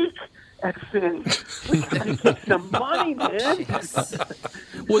week at Finn. We got to get some money, man.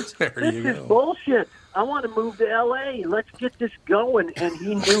 This is bullshit. I want to move to L.A. Let's get this going. And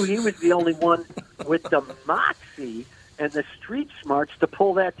he knew he was the only one with the moxie and the street smarts to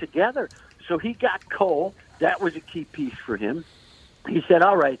pull that together. So he got Cole. That was a key piece for him. He said,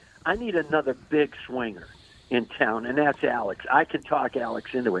 all right, I need another big swinger in town, and that's Alex. I can talk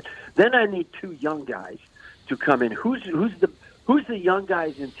Alex into it. Then I need 2 young guys to come in. Who's the young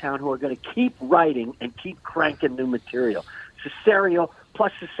guys in town who are going to keep writing and keep cranking new material? Cesario,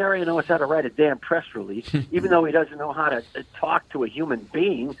 plus Cesario knows how to write a damn press release, even though he doesn't know how to talk to a human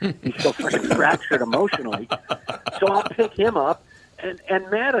being. He's so freaking fractured emotionally. So I'll pick him up, and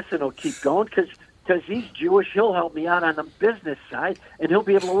Madison will keep going because he's Jewish. He'll help me out on the business side, and he'll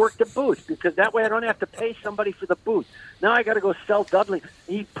be able to work the booth because that way I don't have to pay somebody for the booth. Now I got to go sell Dudley.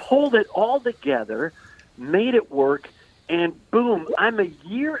 He pulled it all together, made it work, and boom, I'm a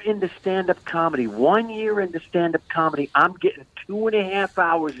year into stand-up comedy. 1 year into stand-up comedy, I'm getting 2.5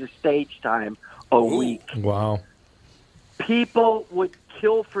 hours of stage time a week. Wow. People would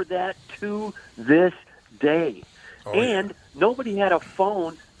kill for that to this day. And nobody had a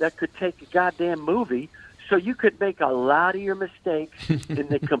phone that could take a goddamn movie, so you could make a lot of your mistakes in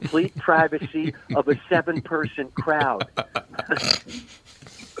the complete privacy of a 7-person crowd.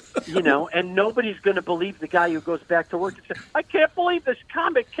 And nobody's going to believe the guy who goes back to work and says, I can't believe this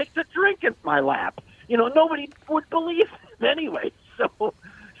comic kicked a drink in my lap. Nobody would believe him anyway.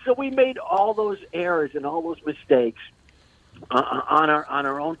 So we made all those errors and all those mistakes on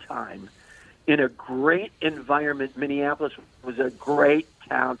our own time in a great environment. Minneapolis was a great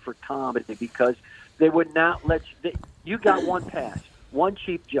town for comedy because they would not let you got one pass, one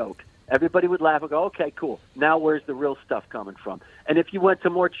cheap joke. Everybody would laugh and go, okay, cool. Now where's the real stuff coming from? And if you went to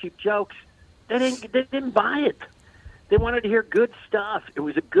more cheap jokes, they didn't buy it. They wanted to hear good stuff. It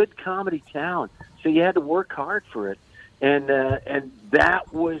was a good comedy town, so you had to work hard for it. And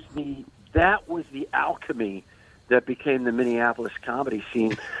that was the alchemy that became the Minneapolis comedy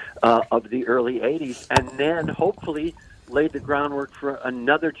scene of the early 80s, and then hopefully laid the groundwork for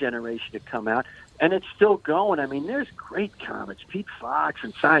another generation to come out. And it's still going. I mean, there's great comics, Pete Fox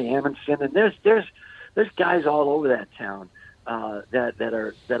and Cy Amundsen, and there's guys all over that town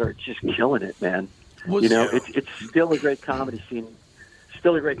that are just killing it, man. It's still a great comedy scene,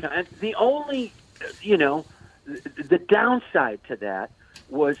 still a great. And the only, the downside to that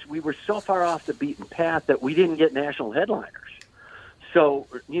was we were so far off the beaten path that we didn't get national headliners. So,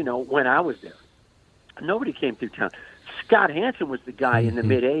 when I was there, nobody came through town. Scott Hansen was the guy in the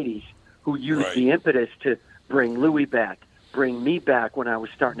mid-'80s who used the impetus to bring Louis back, bring me back when I was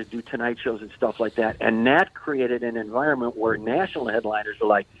starting to do Tonight shows and stuff like that. And that created an environment where national headliners are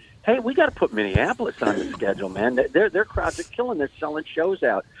like, hey, we got to put Minneapolis on the schedule, man. Their crowds are killing. They're selling shows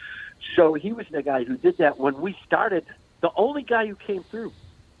out. So he was the guy who did that. When we started, the only guy who came through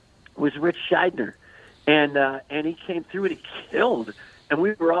was Rich Scheidner. And he came through and he killed. And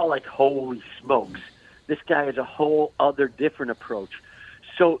we were all like, holy smokes. This guy has a whole other different approach.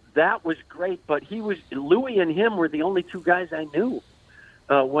 So that was great, but Louis and him were the only 2 guys I knew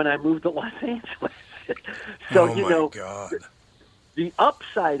when I moved to Los Angeles. So, God. The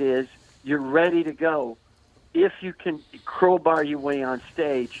upside is you're ready to go if you can crowbar your way on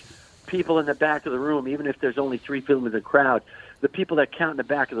stage, people in the back of the room, even if there's only 3 people in the crowd, the people that count in the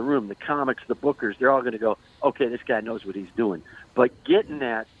back of the room, the comics, the bookers, they're all going to go, okay, this guy knows what he's doing. But getting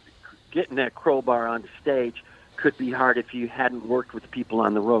that crowbar on the stage could be hard if you hadn't worked with people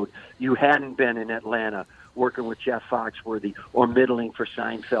on the road. You hadn't been in Atlanta working with Jeff Foxworthy or middling for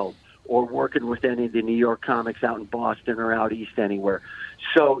Seinfeld or working with any of the New York comics out in Boston or out east anywhere.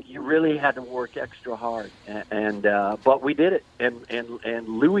 So you really had to work extra hard. But we did it. And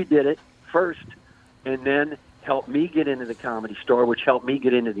Louis did it first and then helped me get into the Comedy Store, which helped me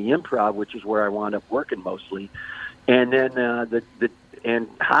get into the Improv, which is where I wound up working mostly. And then and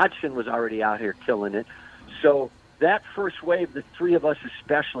Hodgson was already out here killing it. So that first wave, the 3 of us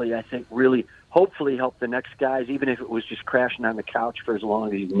especially, I think really hopefully helped the next guys, even if it was just crashing on the couch for as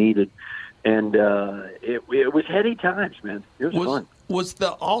long as you needed. And it was heady times, man. It was fun. Was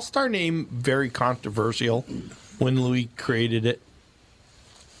the All-Star name very controversial when Louis created it?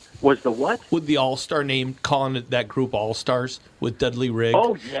 Was the what? With the All-Star name, calling it that group All-Stars with Dudley Rigg.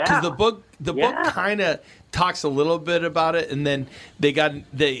 Oh, yeah. Because the book kind of talks a little bit about it, and then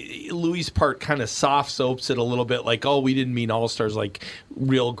Louis' part kind of soft soaps it a little bit, like, oh, we didn't mean All-Stars like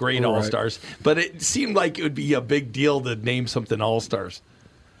real great All-Stars. But it seemed like it would be a big deal to name something All-Stars.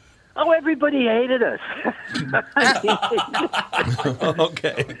 Oh, everybody hated us.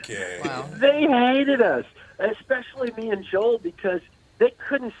 Okay. Wow. They hated us, especially me and Joel, because they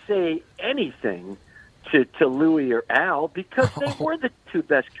couldn't say anything to Louis or Al because they were the 2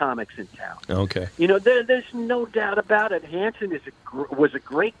 best comics in town. Okay. You know, there's no doubt about it. Hansen was a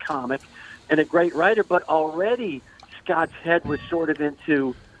great comic and a great writer, but already Scott's head was sort of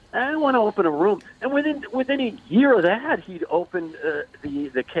into, I want to open a room. And within a year of that, he'd opened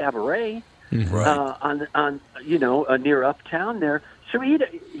the Cabaret on near Uptown there. So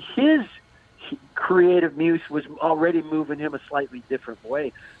his creative muse was already moving him a slightly different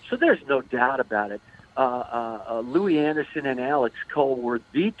way. So there's no doubt about it. Louis Anderson and Alex Cole were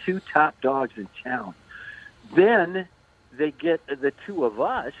the 2 top dogs in town. Then they get the 2 of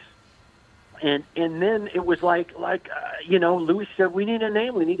us, and then it was like Louis said, we need a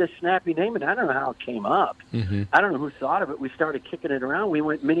name, we need a snappy name, and I don't know how it came up. Mm-hmm. I don't know who thought of it. We started kicking it around. We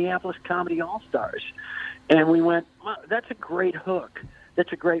went Minneapolis Comedy All-Stars, and we went, well, that's a great hook.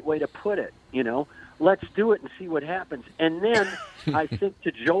 That's a great way to put it, Let's do it and see what happens. And then I think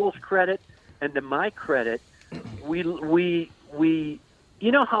to Joel's credit and to my credit, we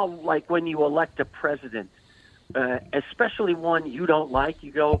you know how, like, when you elect a president, especially one you don't like,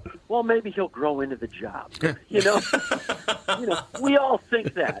 you go, well, maybe he'll grow into the job. We all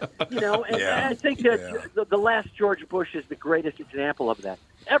think that, and I think that the last George Bush is the greatest example of that.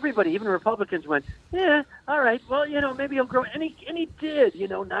 Everybody, even Republicans, went, yeah, all right, well, maybe he'll grow. And he did.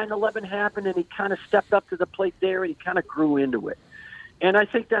 9/11 happened, and he kind of stepped up to the plate there, and he kind of grew into it. And I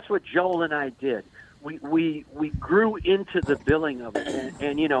think that's what Joel and I did. We grew into the billing of it.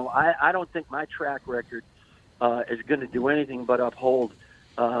 And I don't think my track record is going to do anything but uphold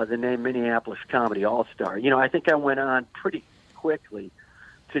the name Minneapolis Comedy All-Star. I think I went on pretty quickly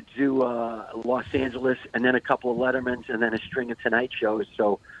to do Los Angeles and then a couple of Lettermans and then a string of Tonight shows.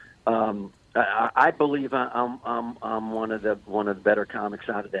 So I believe I'm one of the better comics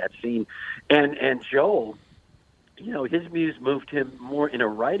out of that scene. And Joel, his muse moved him more in a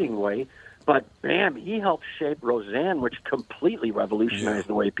writing way, but bam, he helped shape Roseanne, which completely revolutionized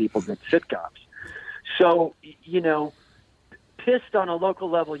the way people did sitcoms. So, pissed on a local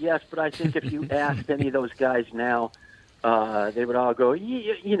level, yes, but I think if you asked any of those guys now, they would all go,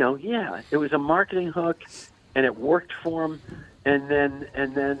 yeah, it was a marketing hook, and it worked for them, and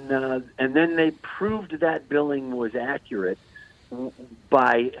then they proved that billing was accurate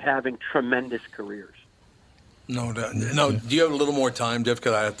by having tremendous careers. No doubt. No, do you have a little more time, Jeff?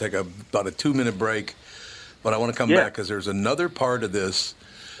 Because I have to take about a 2-minute break, but I want to come back because there's another part of this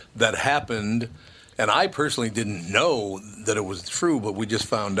that happened, and I personally didn't know that it was true, but we just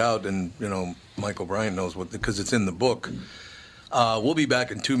found out, and Michael Bryant knows because it's in the book. We'll be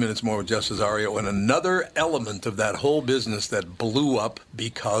back in 2 minutes more with Jeff Cesario and another element of that whole business that blew up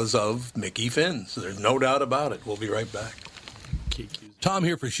because of Mickey Finn. So there's no doubt about it. We'll be right back. Tom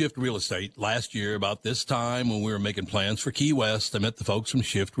here for Shift Real Estate. Last year, about this time when we were making plans for Key West, I met the folks from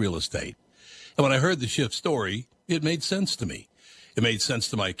Shift Real Estate. And when I heard the Shift story, it made sense to me. It made sense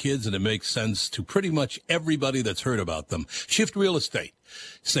to my kids, and it makes sense to pretty much everybody that's heard about them. Shift Real Estate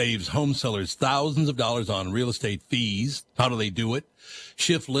saves home sellers thousands of dollars on real estate fees. How do they do it?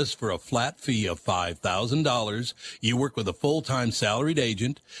 Shift lists for a flat fee of $5,000. You work with a full-time salaried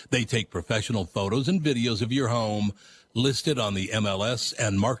agent. They take professional photos and videos of your home, list it on the MLS,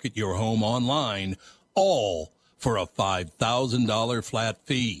 and market your home online, all for a $5,000 flat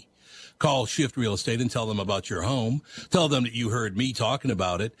fee. Call Shift Real Estate and tell them about your home. Tell them that you heard me talking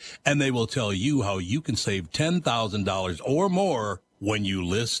about it, and they will tell you how you can save $10,000 or more when you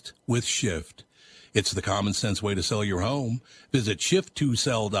list with Shift. It's the common sense way to sell your home. Visit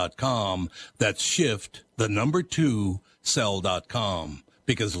shift2sell.com. That's shift, the number 2, sell.com.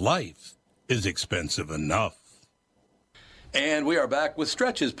 Because life is expensive enough. And we are back with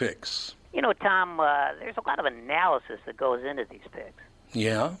Stretch's picks. You know, Tom, there's a lot of analysis that goes into these picks.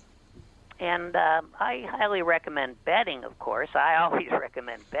 Yeah? And I highly recommend betting, of course. I always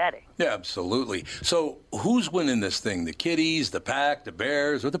recommend betting. Yeah, absolutely. So who's winning this thing? The Kitties, the Pack, the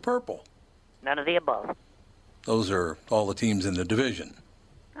Bears, or the Purple? None of the above. Those are all the teams in the division.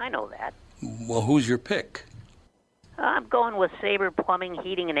 I know that. Well, who's your pick? I'm going with Sabre Plumbing,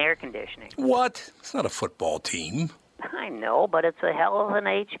 Heating, and Air Conditioning. What? It's not a football team. I know, but it's a hell of an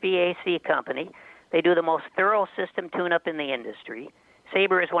HVAC company. They do the most thorough system tune-up in the industry.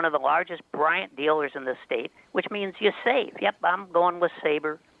 Sabre is one of the largest Bryant dealers in the state, which means you save. Yep, I'm going with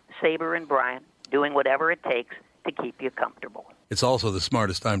Sabre and Bryant, doing whatever it takes to keep you comfortable. It's also the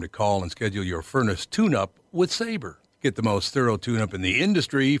smartest time to call and schedule your furnace tune-up with Sabre. Get the most thorough tune-up in the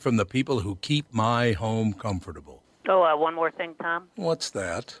industry from the people who keep my home comfortable. Oh, one more thing, Tom. What's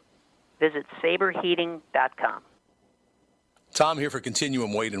that? Visit saberheating.com. Tom here for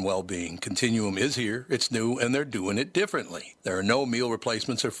Continuum Weight and Wellbeing. Continuum is here, it's new, and they're doing it differently. There are no meal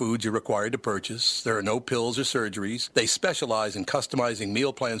replacements or foods you're required to purchase. There are no pills or surgeries. They specialize in customizing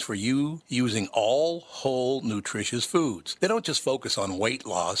meal plans for you using all whole, nutritious foods. They don't just focus on weight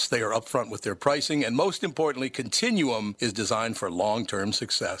loss. They are upfront with their pricing, and most importantly, Continuum is designed for long-term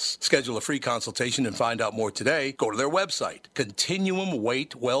success. Schedule a free consultation and find out more today. Go to their website,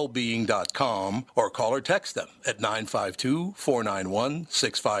 continuumweightwellbeing.com, or call or text them at 952-491-6527.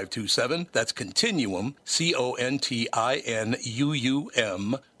 That's Continuum, Continuum,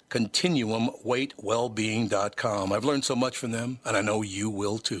 continuumweightwellbeing.com. I've learned so much from them, and I know you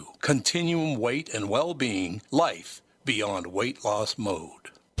will too. Continuum Weight and Wellbeing, life beyond weight loss mode.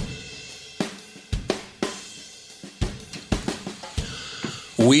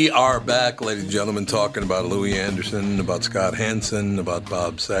 We are back, ladies and gentlemen, talking about Louis Anderson, about Scott Hansen, about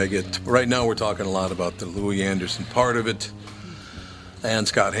Bob Saget. Right now we're talking a lot about the Louis Anderson part of it and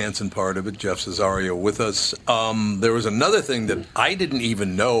Scott Hansen part of it. Jeff Cesario with us. There was another thing that I didn't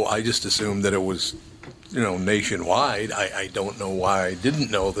even know. I just assumed that it was, nationwide. I don't know why I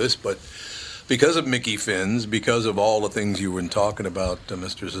didn't know this, but because of Mickey Finn's, because of all the things you were talking about,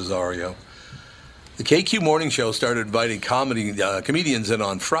 Mr. Cesario, the KQ Morning Show started inviting comedians in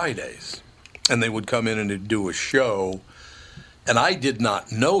on Fridays, and they would come in and do a show. And I did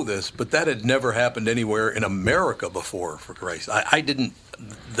not know this, but that had never happened anywhere in America before, for Christ. I didn't,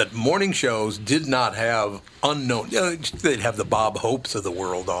 that morning shows did not have unknown, they'd have the Bob Hopes of the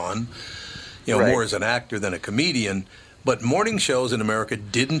world on, Right. more as an actor than a comedian. But morning shows in America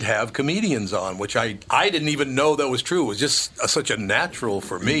didn't have comedians on, which I didn't even know that was true. It was just such a natural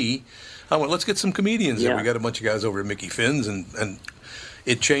for me. I went, let's get some comedians in. We got a bunch of guys over at Mickey Finn's, and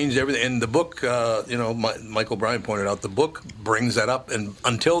it changed everything. And the book, Michael Bryan pointed out, the book brings that up. And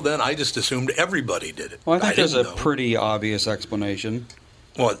until then, I just assumed everybody did it. Well, I think there's a pretty obvious explanation.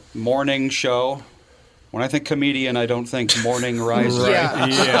 What? Morning show. When I think comedian, I don't think morning rise. Yeah.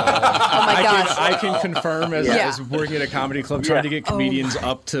 Right? Oh my gosh. I can confirm as working at a comedy club, trying to get comedians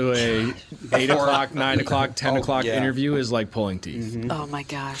up to a 8 o'clock, 9 o'clock, 10 o'clock interview is like pulling teeth. Oh my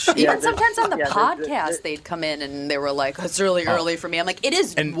gosh. Even sometimes on the podcast, they'd come in and they were like, it's really early for me. I'm like, it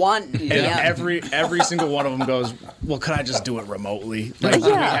is 1 And p.m. every single one of them goes, well, could I just do it remotely?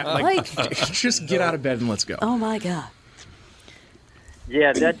 Just get out of bed and let's go. Oh my God.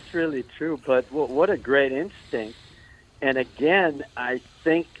 Yeah, that's really true. But what a great instinct. And again, I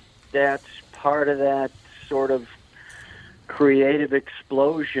think that's part of that sort of creative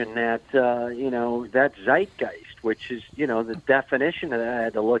explosion, that, that zeitgeist, which is, the definition of that. I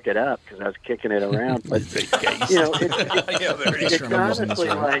had to look it up because I was kicking it around. But, it's honestly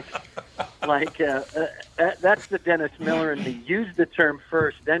that's the Dennis Miller and me. Use the term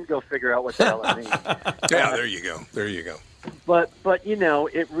first, then go figure out what the hell it means. Yeah, there you go. There you go. But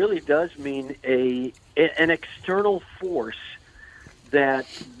it really does mean an external force that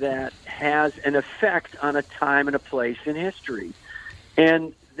has an effect on a time and a place in history.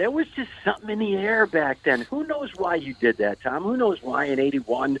 And there was just something in the air back then. Who knows why you did that, Tom? Who knows why in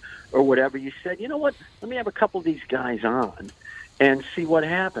 81 or whatever you said, you know what, let me have a couple of these guys on and see what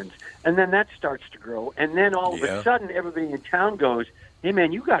happens. And then that starts to grow. And then all of a sudden everybody in town goes, hey,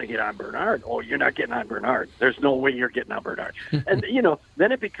 man, you got to get on Bernard. Oh, you're not getting on Bernard. There's no way you're getting on Bernard. And,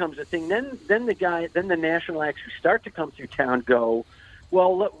 then it becomes a thing. Then the national acts who start to come through town go,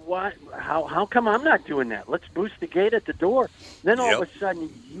 well, why? How come I'm not doing that? Let's boost the gate at the door. Then all of a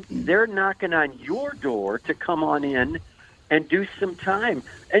sudden, they're knocking on your door to come on in and do some time.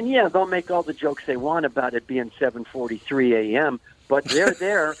 And, yeah, they'll make all the jokes they want about it being 7:43 a.m., but they're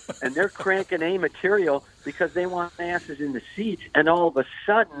there, and they're cranking A material because they want asses in the seats. And all of a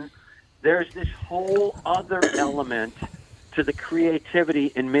sudden, there's this whole other element to the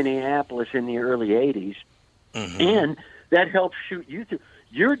creativity in Minneapolis in the early 80s. Mm-hmm. And that helps shoot you through.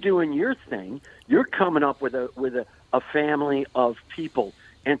 You're doing your thing. You're coming up with a family of people,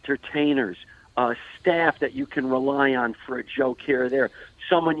 entertainers, staff that you can rely on for a joke here or there,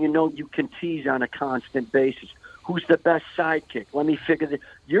 someone you can tease on a constant basis. Who's the best sidekick? Let me figure that.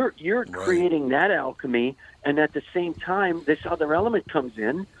 You're creating that alchemy, and at the same time, this other element comes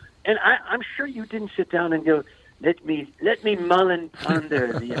in. And I'm sure you didn't sit down and go, let me mull and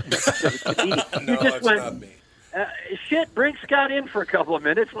ponder the effects of a comedian. No, You just it's went, not me. Shit, bring Scott in for a couple of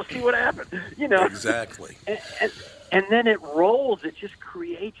minutes. We'll see what happens. Exactly. And then it rolls. It just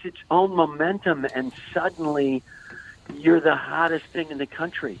creates its own momentum, and suddenly you're the hottest thing in the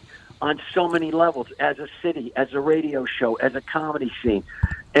country on so many levels, as a city, as a radio show, as a comedy scene,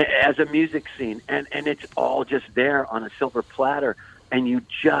 as a music scene. And it's all just there on a silver platter, and you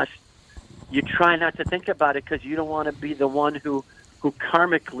try not to think about it because you don't want to be the one who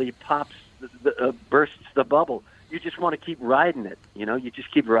karmically pops bursts the bubble. You just want to keep riding it. You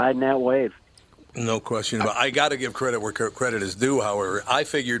just keep riding that wave. No question about it. I got to give credit where credit is due. However, I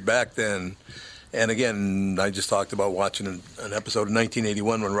figured back then, and again, I just talked about watching an episode of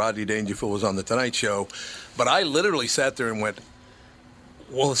 1981 when Rodney Dangerfield was on The Tonight Show, but I literally sat there and went,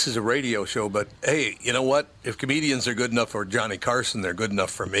 well, this is a radio show, but hey, you know what? If comedians are good enough for Johnny Carson, they're good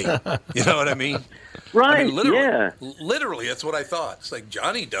enough for me. You know what I mean? Right, I mean, literally, yeah. Literally, that's what I thought. It's like,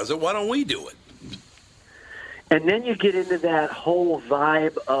 Johnny does it, why don't we do it? And then you get into that whole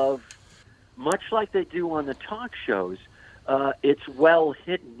vibe of, much like they do on the talk shows, it's well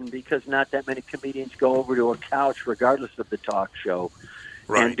hidden because not that many comedians go over to a couch, regardless of the talk show,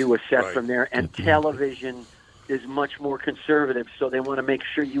 and do a set from there. And television is much more conservative, so they want to make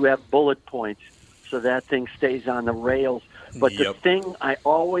sure you have bullet points so that thing stays on the rails. But the thing I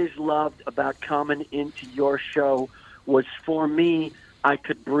always loved about coming into your show was, for me, I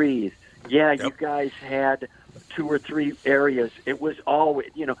could breathe. Yeah, you guys had 2 or 3 areas. It was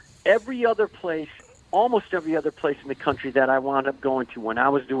always, every other place, almost every other place in the country that I wound up going to when I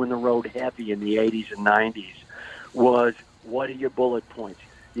was doing the road heavy in the 80s and 90s was, what are your bullet points?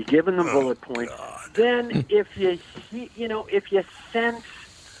 You give them the bullet points. Then if you sense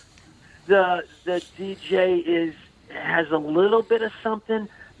the DJ has a little bit of something,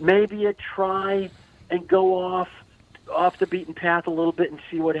 maybe you try and go off the beaten path a little bit and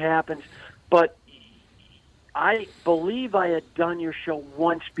see what happens. But I believe I had done your show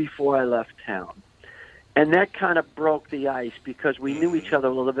once before I left town, and that kind of broke the ice because we knew each other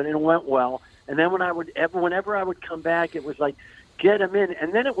a little bit and it went well. And then whenever I would come back, it was like, get him in.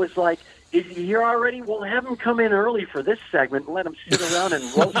 And then it was like, is he here already? Well, have him come in early for this segment and let him sit around and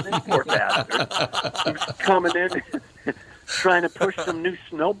roast this poor bastard. He was coming in trying to push some new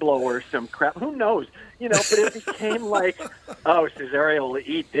snowblower or some crap. Who knows? But it became like, oh, Cesario will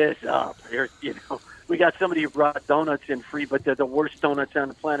eat this up. We got somebody who brought donuts in free, but they're the worst donuts on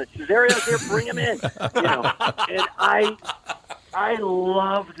the planet. Cesario's here, bring him in. And I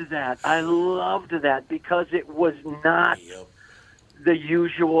loved that. I loved that because it was not the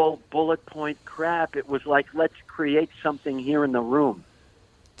usual bullet point crap. It was like, let's create something here in the room.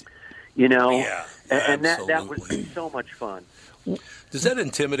 And that was so much fun. Does that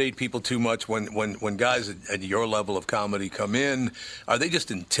intimidate people too much when guys at your level of comedy come in? Are they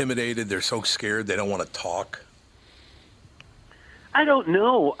just intimidated? They're so scared they don't want to talk? I don't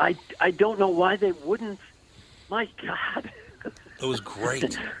know. I don't know why they wouldn't. My God. It was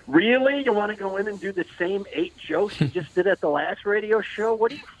great. Really? You want to go in and do the same 8 jokes you just did at the last radio show?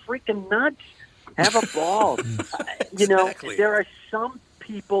 What are you, freaking nuts? Have a ball. Exactly. There are some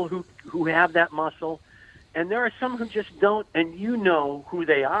people who have that muscle, and there are some who just don't, and you know who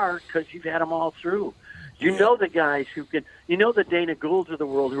they are because you've had them all through. You know the guys who can, the Dana Goulds of the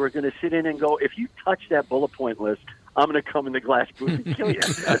world who are going to sit in and go, if you touch that bullet point list, I'm going to come in the glass booth and kill you.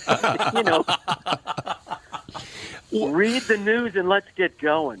 Read the news and let's get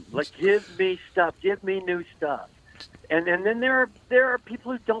going. Give me stuff. Give me new stuff. And then there are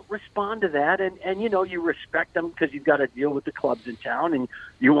people who don't respond to that, and you respect them because you've got to deal with the clubs in town, and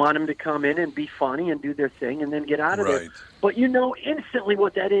you want them to come in and be funny and do their thing and then get out of there. But you know instantly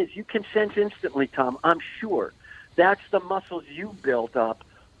what that is. You can sense instantly, Tom, I'm sure. That's the muscles you built up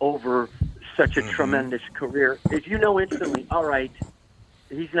over such a tremendous career. Is you know instantly, all right,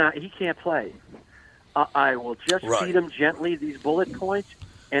 he can't play. I will just feed him gently these bullet points,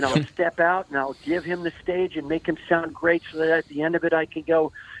 and I'll step out and I'll give him the stage and make him sound great so that at the end of it I can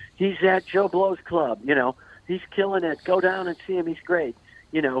go, he's at Joe Blow's club, he's killing it. Go down and see him. He's great,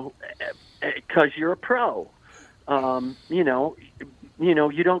 because you're a pro. You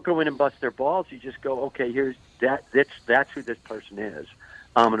don't go in and bust their balls. You just go, okay, here's that. That's who this person is.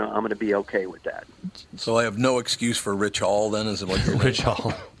 I'm gonna be okay with that. So I have no excuse for Rich Hall then, is it like the Rich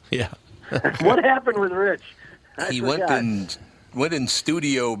Hall? Yeah. What happened with Rich? He went in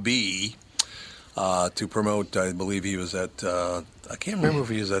Studio B to promote. I believe he was at. I can't remember if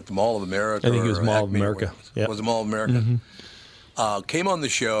he was at the Mall of America. I think he was or Mall of Acme. America. Yeah. Was it Mall of America? Came on the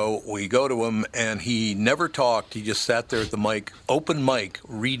show. We go to him, and he never talked. He just sat there at the mic, open mic,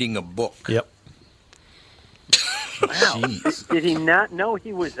 reading a book. Yep. Wow. Did he not know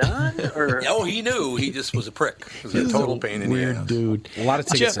he was on? Or? Oh, he knew. He just was a prick. He was a total pain in the ass. Weird dude. A lot of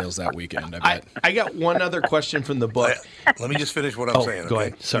ticket sales that weekend, I bet. I got one other question from the book. Let me just finish what I'm saying. Go Okay?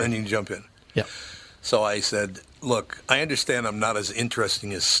 ahead. Sorry. And then you can jump in. Yeah. So I said, look, I understand I'm not as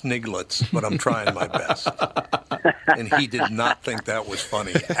interesting as Sniglets, but I'm trying my best. And he did not think that was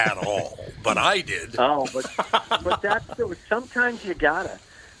funny at all. But I did. Oh, but that's sometimes you gotta.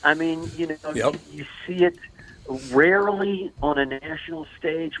 I mean, you see it rarely on a national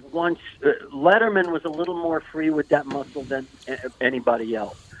stage. Once Letterman was a little more free with that muscle than anybody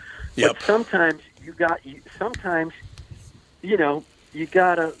else. Yep. But sometimes you gotta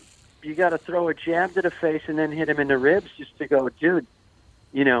throw a jab to the face and then hit him in the ribs just to go, dude.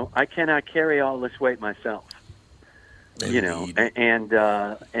 I cannot carry all this weight myself. Indeed. And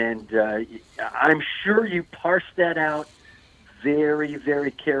I'm sure you parsed that out very, very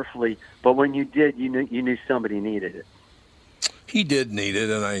carefully. But when you did, you knew somebody needed it. He did need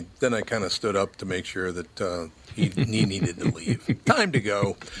it, and then I kind of stood up to make sure that he needed to leave. Time to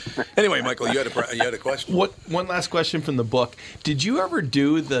go. Anyway, Michael, you had a question. One last question from the book. Did you ever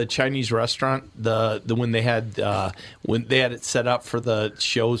do the Chinese restaurant? The when they had it set up for the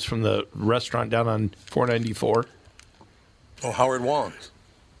shows from the restaurant down on 494? Oh, Howard Wong's.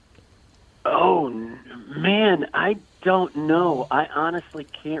 Oh man, I don't know. I honestly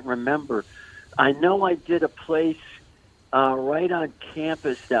can't remember. I know I did a place right on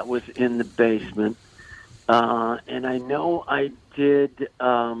campus that was in the basement. And I know I did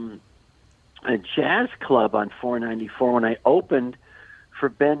a jazz club on 494 when I opened for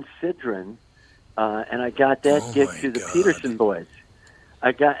Ben Sidran, and I got that gig through the Peterson Boys.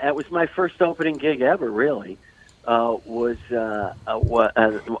 That was my first opening gig ever, really. I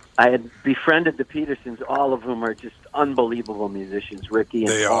had befriended the Petersons, all of whom are just unbelievable musicians. Ricky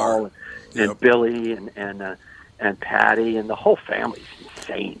and Paul and Billy and Patty, and the whole family's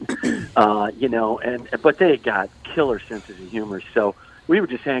insane, but they got killer senses of humor. So we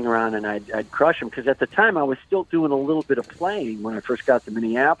would just hang around and I'd crush them, because at the time I was still doing a little bit of playing when I first got to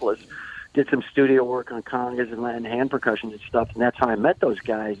Minneapolis. Did some studio work on congas and hand percussion and stuff, and that's how I met those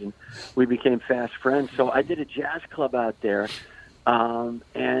guys, and we became fast friends. So I did a jazz club out there, and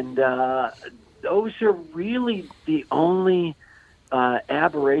those are really the only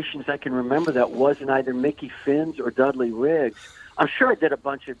aberrations I can remember that wasn't either Mickey Finn's or Dudley Riggs. I'm sure I did a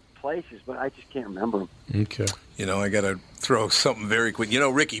bunch of places, but I just can't remember them. Okay. I got to throw something very quick.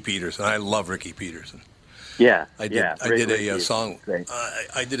 Ricky Peterson. I love Ricky Peterson. Yeah, I did a song.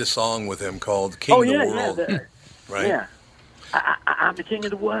 I did a song with him called "King of the World." Right? Yeah, I'm the king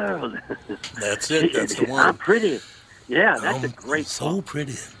of the world. That's it. That's the one. I'm pretty. Yeah, that's a great song. So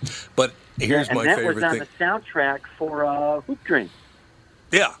pretty. But here's my favorite thing. And that was on the soundtrack for Hoop Dream.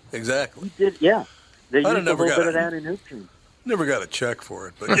 Yeah, exactly. We did. Yeah, they used a little bit of that in Hoop Dream. Never got a check for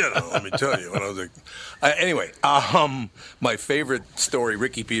it, but let me tell you, when I was anyway, my favorite story.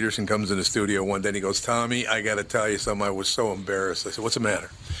 Ricky Peterson comes in the studio one day and he goes, "Tommy, I got to tell you something. I was so embarrassed." I said, "What's the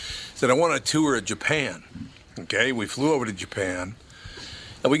matter?" He said, "I want a tour of Japan." Okay, we flew over to Japan,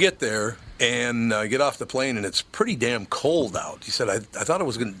 and we get there and get off the plane, and it's pretty damn cold out. He said, "I thought it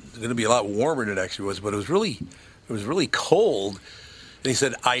was going to be a lot warmer than it actually was, but it was really cold." And he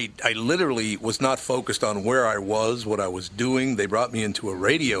said, I literally was not focused on where I was, what I was doing. They brought me into a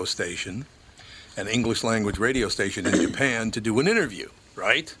radio station, an English language radio station in Japan, to do an interview,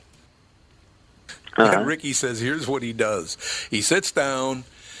 right? And Ricky says, here's what he does. He sits down,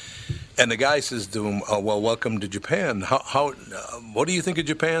 And the guy says to him, well, welcome to Japan. What do you think of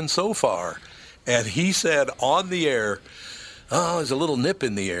Japan so far? And he said on the air, there's a little nip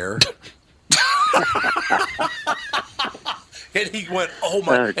in the air. And he went, oh,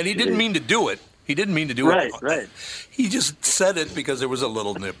 my. And he didn't mean to do it. He didn't mean to do it. Right. He just said it because there was a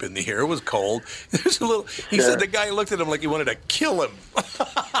little nip in the air. It was cold. There's a little. He said the guy looked at him like he wanted to kill him.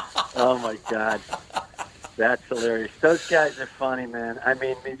 Oh, my God. That's hilarious. Those guys are funny, man. I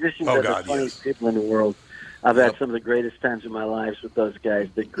mean, musicians are the funniest people in the world. I've had some of the greatest times of my lives with those guys.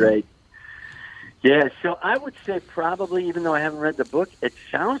 They're great. Yeah, so I would say probably, even though I haven't read the book, it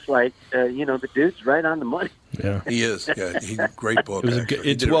sounds like, the dude's right on the money. Yeah, he is. Yeah, great book.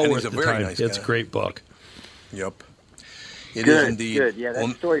 It's well worth the time. It's a great book. Yep. It is indeed. Good. Yeah,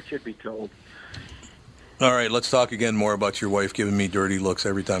 that story should be told. All right, let's talk again more about your wife giving me dirty looks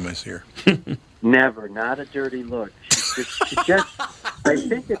every time I see her. Never, not a dirty look. She just I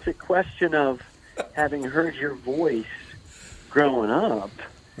think it's a question of having heard your voice growing up.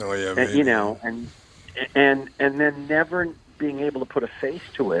 Oh yeah, and then never being able to put a face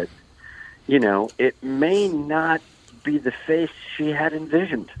to it. It may not be the face she had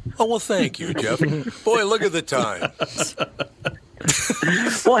envisioned. Oh well, thank you, Jeff. Boy, look at the time.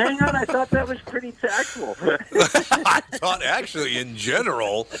 Well, hang on. I thought that was pretty tactful. I thought, actually, in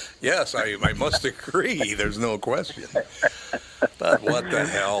general, yes, I must agree. There's no question. But what the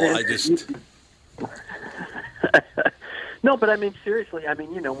hell? I just... No, but I mean, seriously,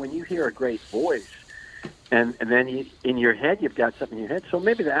 when you hear a great voice, and then in your head, you've got something in your head, so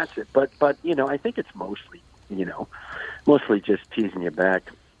maybe that's it. But I think it's mostly just teasing you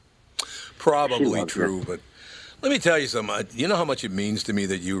back. Probably true, but... Let me tell you something. You know how much it means to me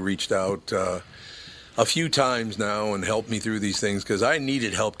that you reached out a few times now and helped me through these things, because I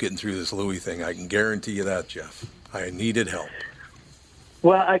needed help getting through this Louis thing. I can guarantee you that, Jeff. I needed help.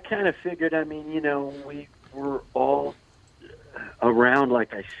 Well, I kind of figured, we were all around,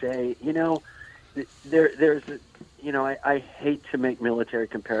 like I say. There's I hate to make military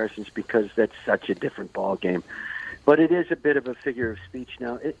comparisons because that's such a different ballgame. But it is a bit of a figure of speech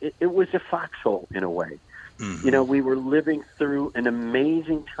now. It was a foxhole in a way. Mm-hmm. We were living through an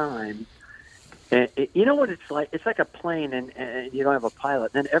amazing time. And you know what it's like? It's like a plane, and you don't have a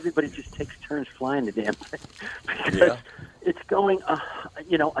pilot. Then everybody just takes turns flying the damn thing because it's going,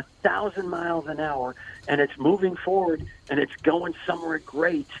 1,000 miles an hour, and it's moving forward, and it's going somewhere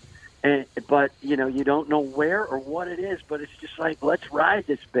great. But you don't know where or what it is. But it's just like, let's ride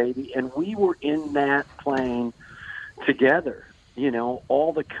this baby. And we were in that plane together.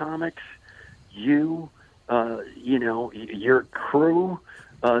 All the comics, your crew,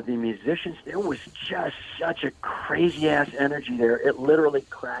 the musicians. There was just such a crazy ass energy there. It literally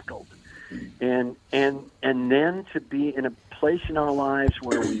crackled, and then to be in a place in our lives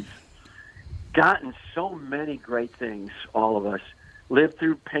where we've gotten so many great things. All of us lived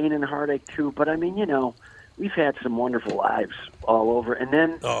through pain and heartache too. But we've had some wonderful lives all over. And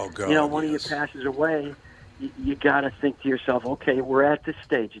then one of you passes away. You got to think to yourself, okay, we're at this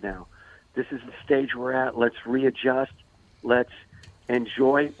stage now. This is the stage we're at. Let's readjust. Let's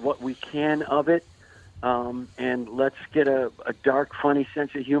enjoy what we can of it, and let's get a dark, funny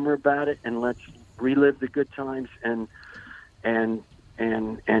sense of humor about it, and let's relive the good times and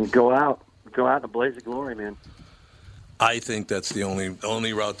go out in a blaze of glory, man. I think that's the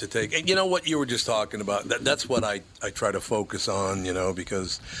only route to take. And you know what you were just talking about? That's what I try to focus on,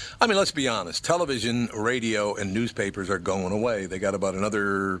 because, let's be honest. Television, radio, and newspapers are going away. They got about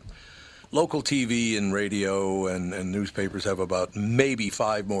another... Local TV and radio and newspapers have about maybe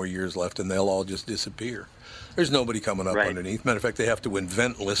 5 more years left, and they'll all just disappear. There's nobody coming up underneath. Matter of fact, they have to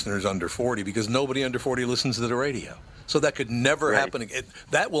invent listeners under 40 because nobody under 40 listens to the radio. So that could never happen again.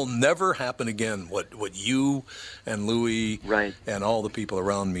 That will never happen again, what you and Louis and all the people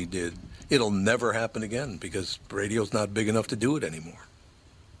around me did. It'll never happen again because radio's not big enough to do it anymore.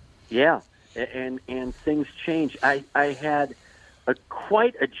 Yeah, and things change. I had...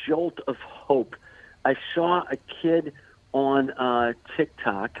 quite a jolt of hope. I saw a kid on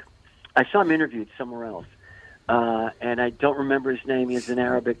TikTok. I saw him interviewed somewhere else, and I don't remember his name. He has an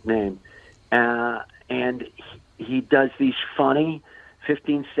Arabic name, and he does these funny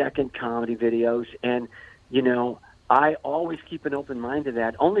 15-second comedy videos. And I always keep an open mind to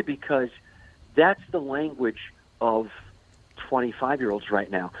that, only because that's the language of 25-year-olds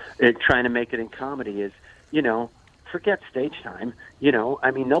right now. Trying to make it in comedy is, forget stage time.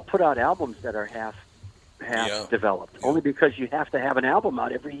 They'll put out albums that are half developed, only because you have to have an album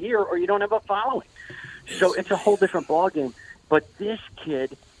out every year or you don't have a following. So it's a whole different ballgame. But this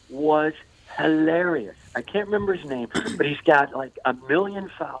kid was hilarious. I can't remember his name, but he's got like 1 million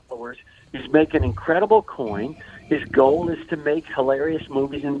followers. He's making incredible coin. His goal is to make hilarious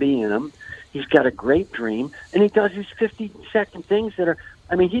movies and be in them. He's got a great dream, and he does these 50-second things that are.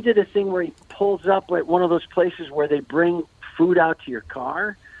 I mean, he did a thing where he pulls up at one of those places where they bring food out to your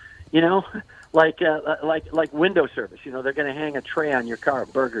car, you know, like window service. You know, they're going to hang a tray on your car,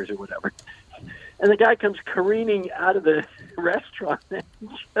 burgers or whatever. And the guy comes careening out of the restaurant and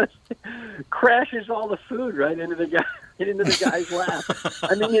just crashes all the food right into the guy's lap.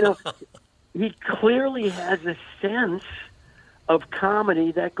 I mean, you know, he clearly has a sense of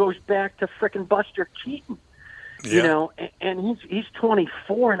comedy that goes back to frickin' Buster Keaton. Yeah. You know, and he's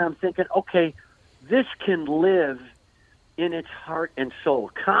 24, and I'm thinking, okay, this can live in its heart and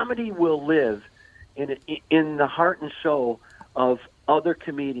soul. Comedy will live in the heart and soul of other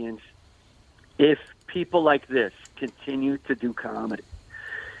comedians if people like this continue to do comedy.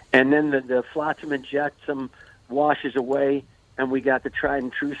 And then the flotsam and jetsam washes away, and we got the tried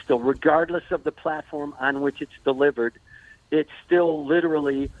and true still. Regardless of the platform on which it's delivered, it's still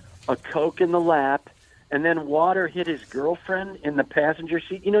literally a Coke in the lap, and then water hit his girlfriend in the passenger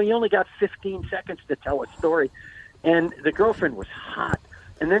seat. You know, you only got 15 seconds to tell a story, and the girlfriend was hot.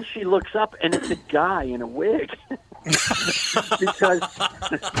 And then she looks up, and it's a guy in a wig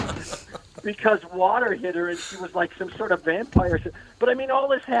because water hit her, and she was like some sort of vampire. But, I mean, all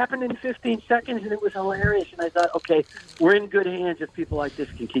this happened in 15 seconds, and it was hilarious. And I thought, okay, we're in good hands if people like this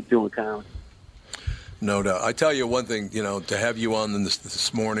can keep doing comedy. No doubt. I tell you one thing, you know, to have you on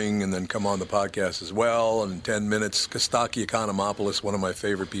this morning and then come on the podcast as well in 10 minutes, Kostaki Economopoulos, one of my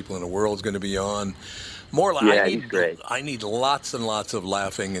favorite people in the world, is going to be on. More like he's great. I need lots and lots of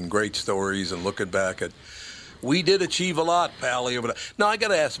laughing and great stories and looking back at. We did achieve a lot, Pally. Now, I got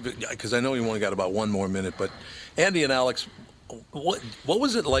to ask, because I know you only got about one more minute, but Andy and Alex, what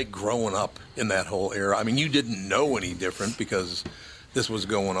was it like growing up in that whole era? I mean, you didn't know any different because this was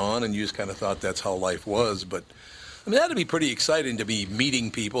going on, and you just kind of thought that's how life was. But, I mean, that would be pretty exciting to be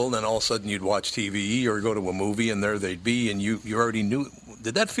meeting people, and then all of a sudden you'd watch TV or go to a movie, and there they'd be, and you already knew.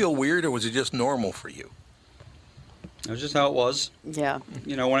 Did that feel weird, or was it just normal for you? It was just how it was. Yeah.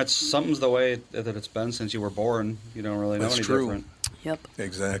 You know, when something's the way that it's been since you were born, you don't really know any different. Yep.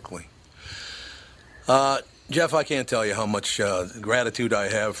 Exactly. Jeff, I can't tell you how much gratitude I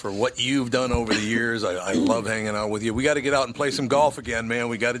have for what you've done over the years. I love hanging out with you. We got to get out and play some golf again, man.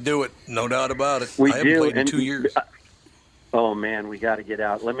 We got to do it. No doubt about it. I haven't played in 2 years. Oh, man, we got to get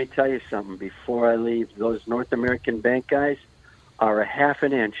out. Let me tell you something. Before I leave, those North American Bank guys are a half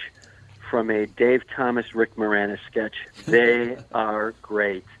an inch from a Dave Thomas, Rick Moranis sketch. They are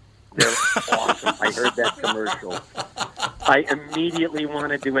great. They're awesome. I heard that commercial. I immediately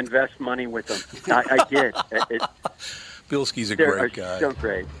wanted to invest money with them. I did. Bilski's a great guy. So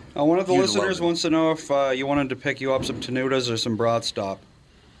great. One of the listeners wants to know if you wanted to pick you up some Tenutas or some Broad Stop.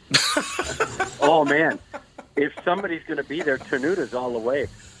 Oh, man. If somebody's going to be there, Tenutas all the way.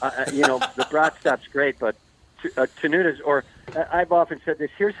 You know, the Broad Stop's great, but Tenutas, or I've often said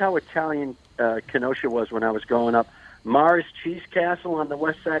this, here's how Italian Kenosha was when I was growing up. Mars Cheese Castle on the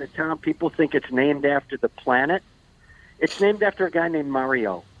west side of town, people think it's named after the planet. It's named after a guy named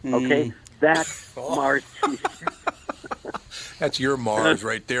Mario, okay? That's Mars Cheese. That's your Mars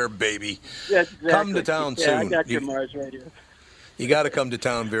right there, baby. That's exactly. Come to town soon. I got your Mars right here. You got to come to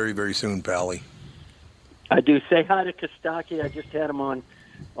town very, very soon, Pally. I do. Say hi to Kostaki. I just had him on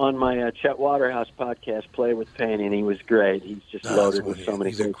my Chet Waterhouse podcast, Play with Pain, and he was great. He's just loaded with so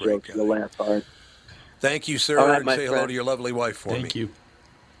many great jokes. You'll laugh hard. Thank you, sir, right, and say hello friend. to your lovely wife for me. Thank you.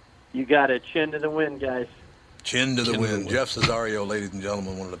 You got it. Chin to the wind, guys. Chin to the wind. Jeff Cesario, ladies and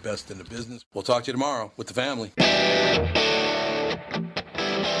gentlemen, one of the best in the business. We'll talk to you tomorrow with the family.